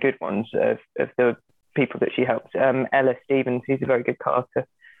very good ones of the people that she helped. Ella Stevens, who's a very good carter,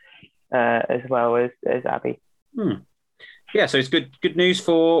 as well as Abby. Yeah, so it's good news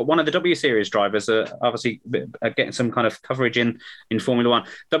for one of the W Series drivers. Obviously, getting some kind of coverage in Formula One.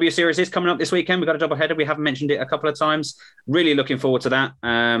 W Series is coming up this weekend. We've got a double header. We haven't mentioned it a couple of times. Really looking forward to that.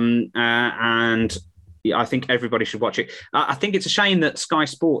 And I think everybody should watch it. I think it's a shame that Sky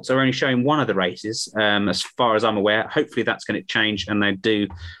Sports are only showing one of the races, as far as I'm aware. Hopefully that's going to change and they do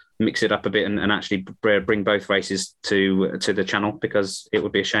mix it up a bit and actually bring both races to the channel, because it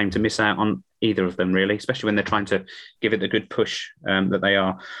would be a shame to miss out on either of them, really, especially when they're trying to give it a good push that they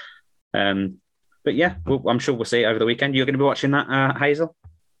are. But yeah, I'm sure we'll see it over the weekend. You're going to be watching that, Hazel?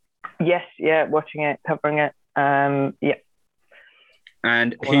 Yes, yeah, watching it, covering it. Yeah.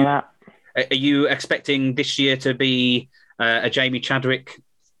 And are you expecting this year to be a Jamie Chadwick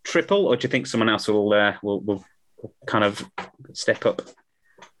triple, or do you think someone else will kind of step up?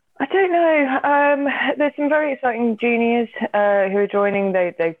 I don't know. There's some very exciting juniors who are joining.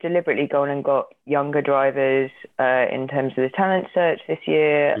 They've deliberately gone and got younger drivers in terms of the talent search this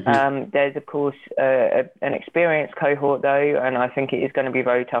year. There's, of course, an experienced cohort, though, and I think it is going to be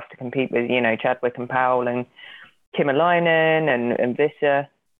very tough to compete with, Chadwick and Powell Kymäläinen and Visser.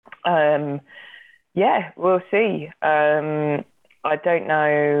 Yeah, we'll see. I don't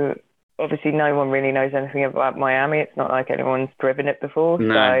know. Obviously, no one really knows anything about Miami. It's not like anyone's driven it before.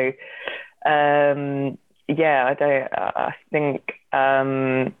 No. So, yeah, I think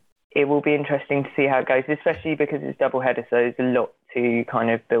it will be interesting to see how it goes, especially because it's doubleheader. So there's a lot to kind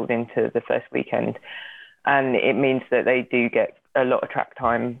of build into the first weekend. And it means that they do get a lot of track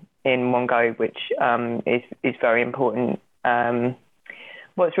time in one go, which is very important.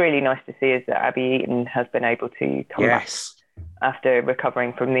 What's really nice to see is that Abby Eaton has been able to come back after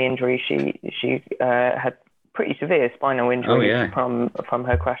recovering from the injury. She had pretty severe spinal injury from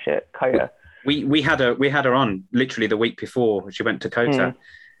her crash at COTA. We had her on literally the week before she went to COTA.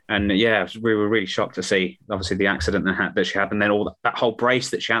 And yeah, we were really shocked to see, obviously, the accident that she had, and then all that whole brace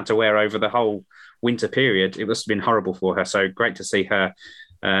that she had to wear over the whole winter period. It must have been horrible for her. So great to see her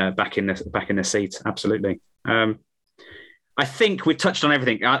back in the seat. Absolutely. I think we've touched on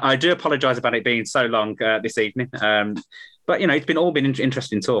everything. I do apologise about it being so long this evening, but it's been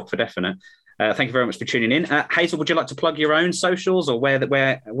interesting talk for definite. Thank you very much for tuning in. Hazel, would you like to plug your own socials or where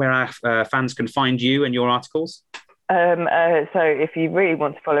our fans can find you and your articles? So if you really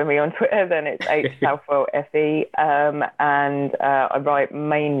want to follow me on Twitter, then it's @SouthwellFE, and I write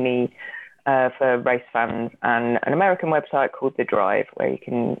mainly for race fans and an American website called The Drive, where you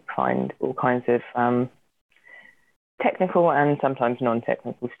can find all kinds of technical and sometimes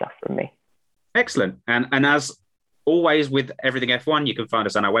non-technical stuff from me. Excellent. And as always with Everything F1, you can find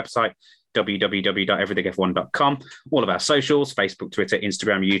us on our website, www.everythingf1.com. All of our socials, Facebook, Twitter,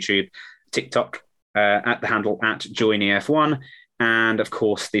 Instagram, YouTube, TikTok, at the handle @JoinEF1, and of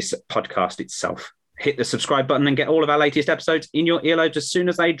course this podcast itself. Hit the subscribe button and get all of our latest episodes in your earlobes as soon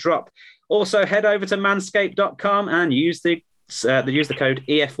as they drop. Also, head over to manscaped.com and use the code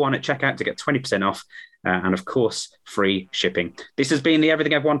EF1 at checkout to get 20% off, and of course free shipping. This has been the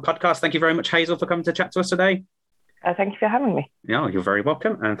Everything F1 podcast. Thank you very much, Hazel, for coming to chat to us today. Thank you for having me. Yeah, you're very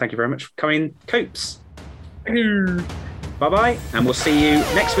welcome, and thank you very much for coming, Coops. Bye-bye, and we'll see you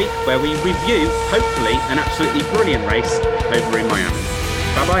next week where we review, hopefully, an absolutely brilliant race over in Miami.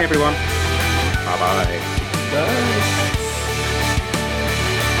 Bye-bye, everyone. Bye-bye.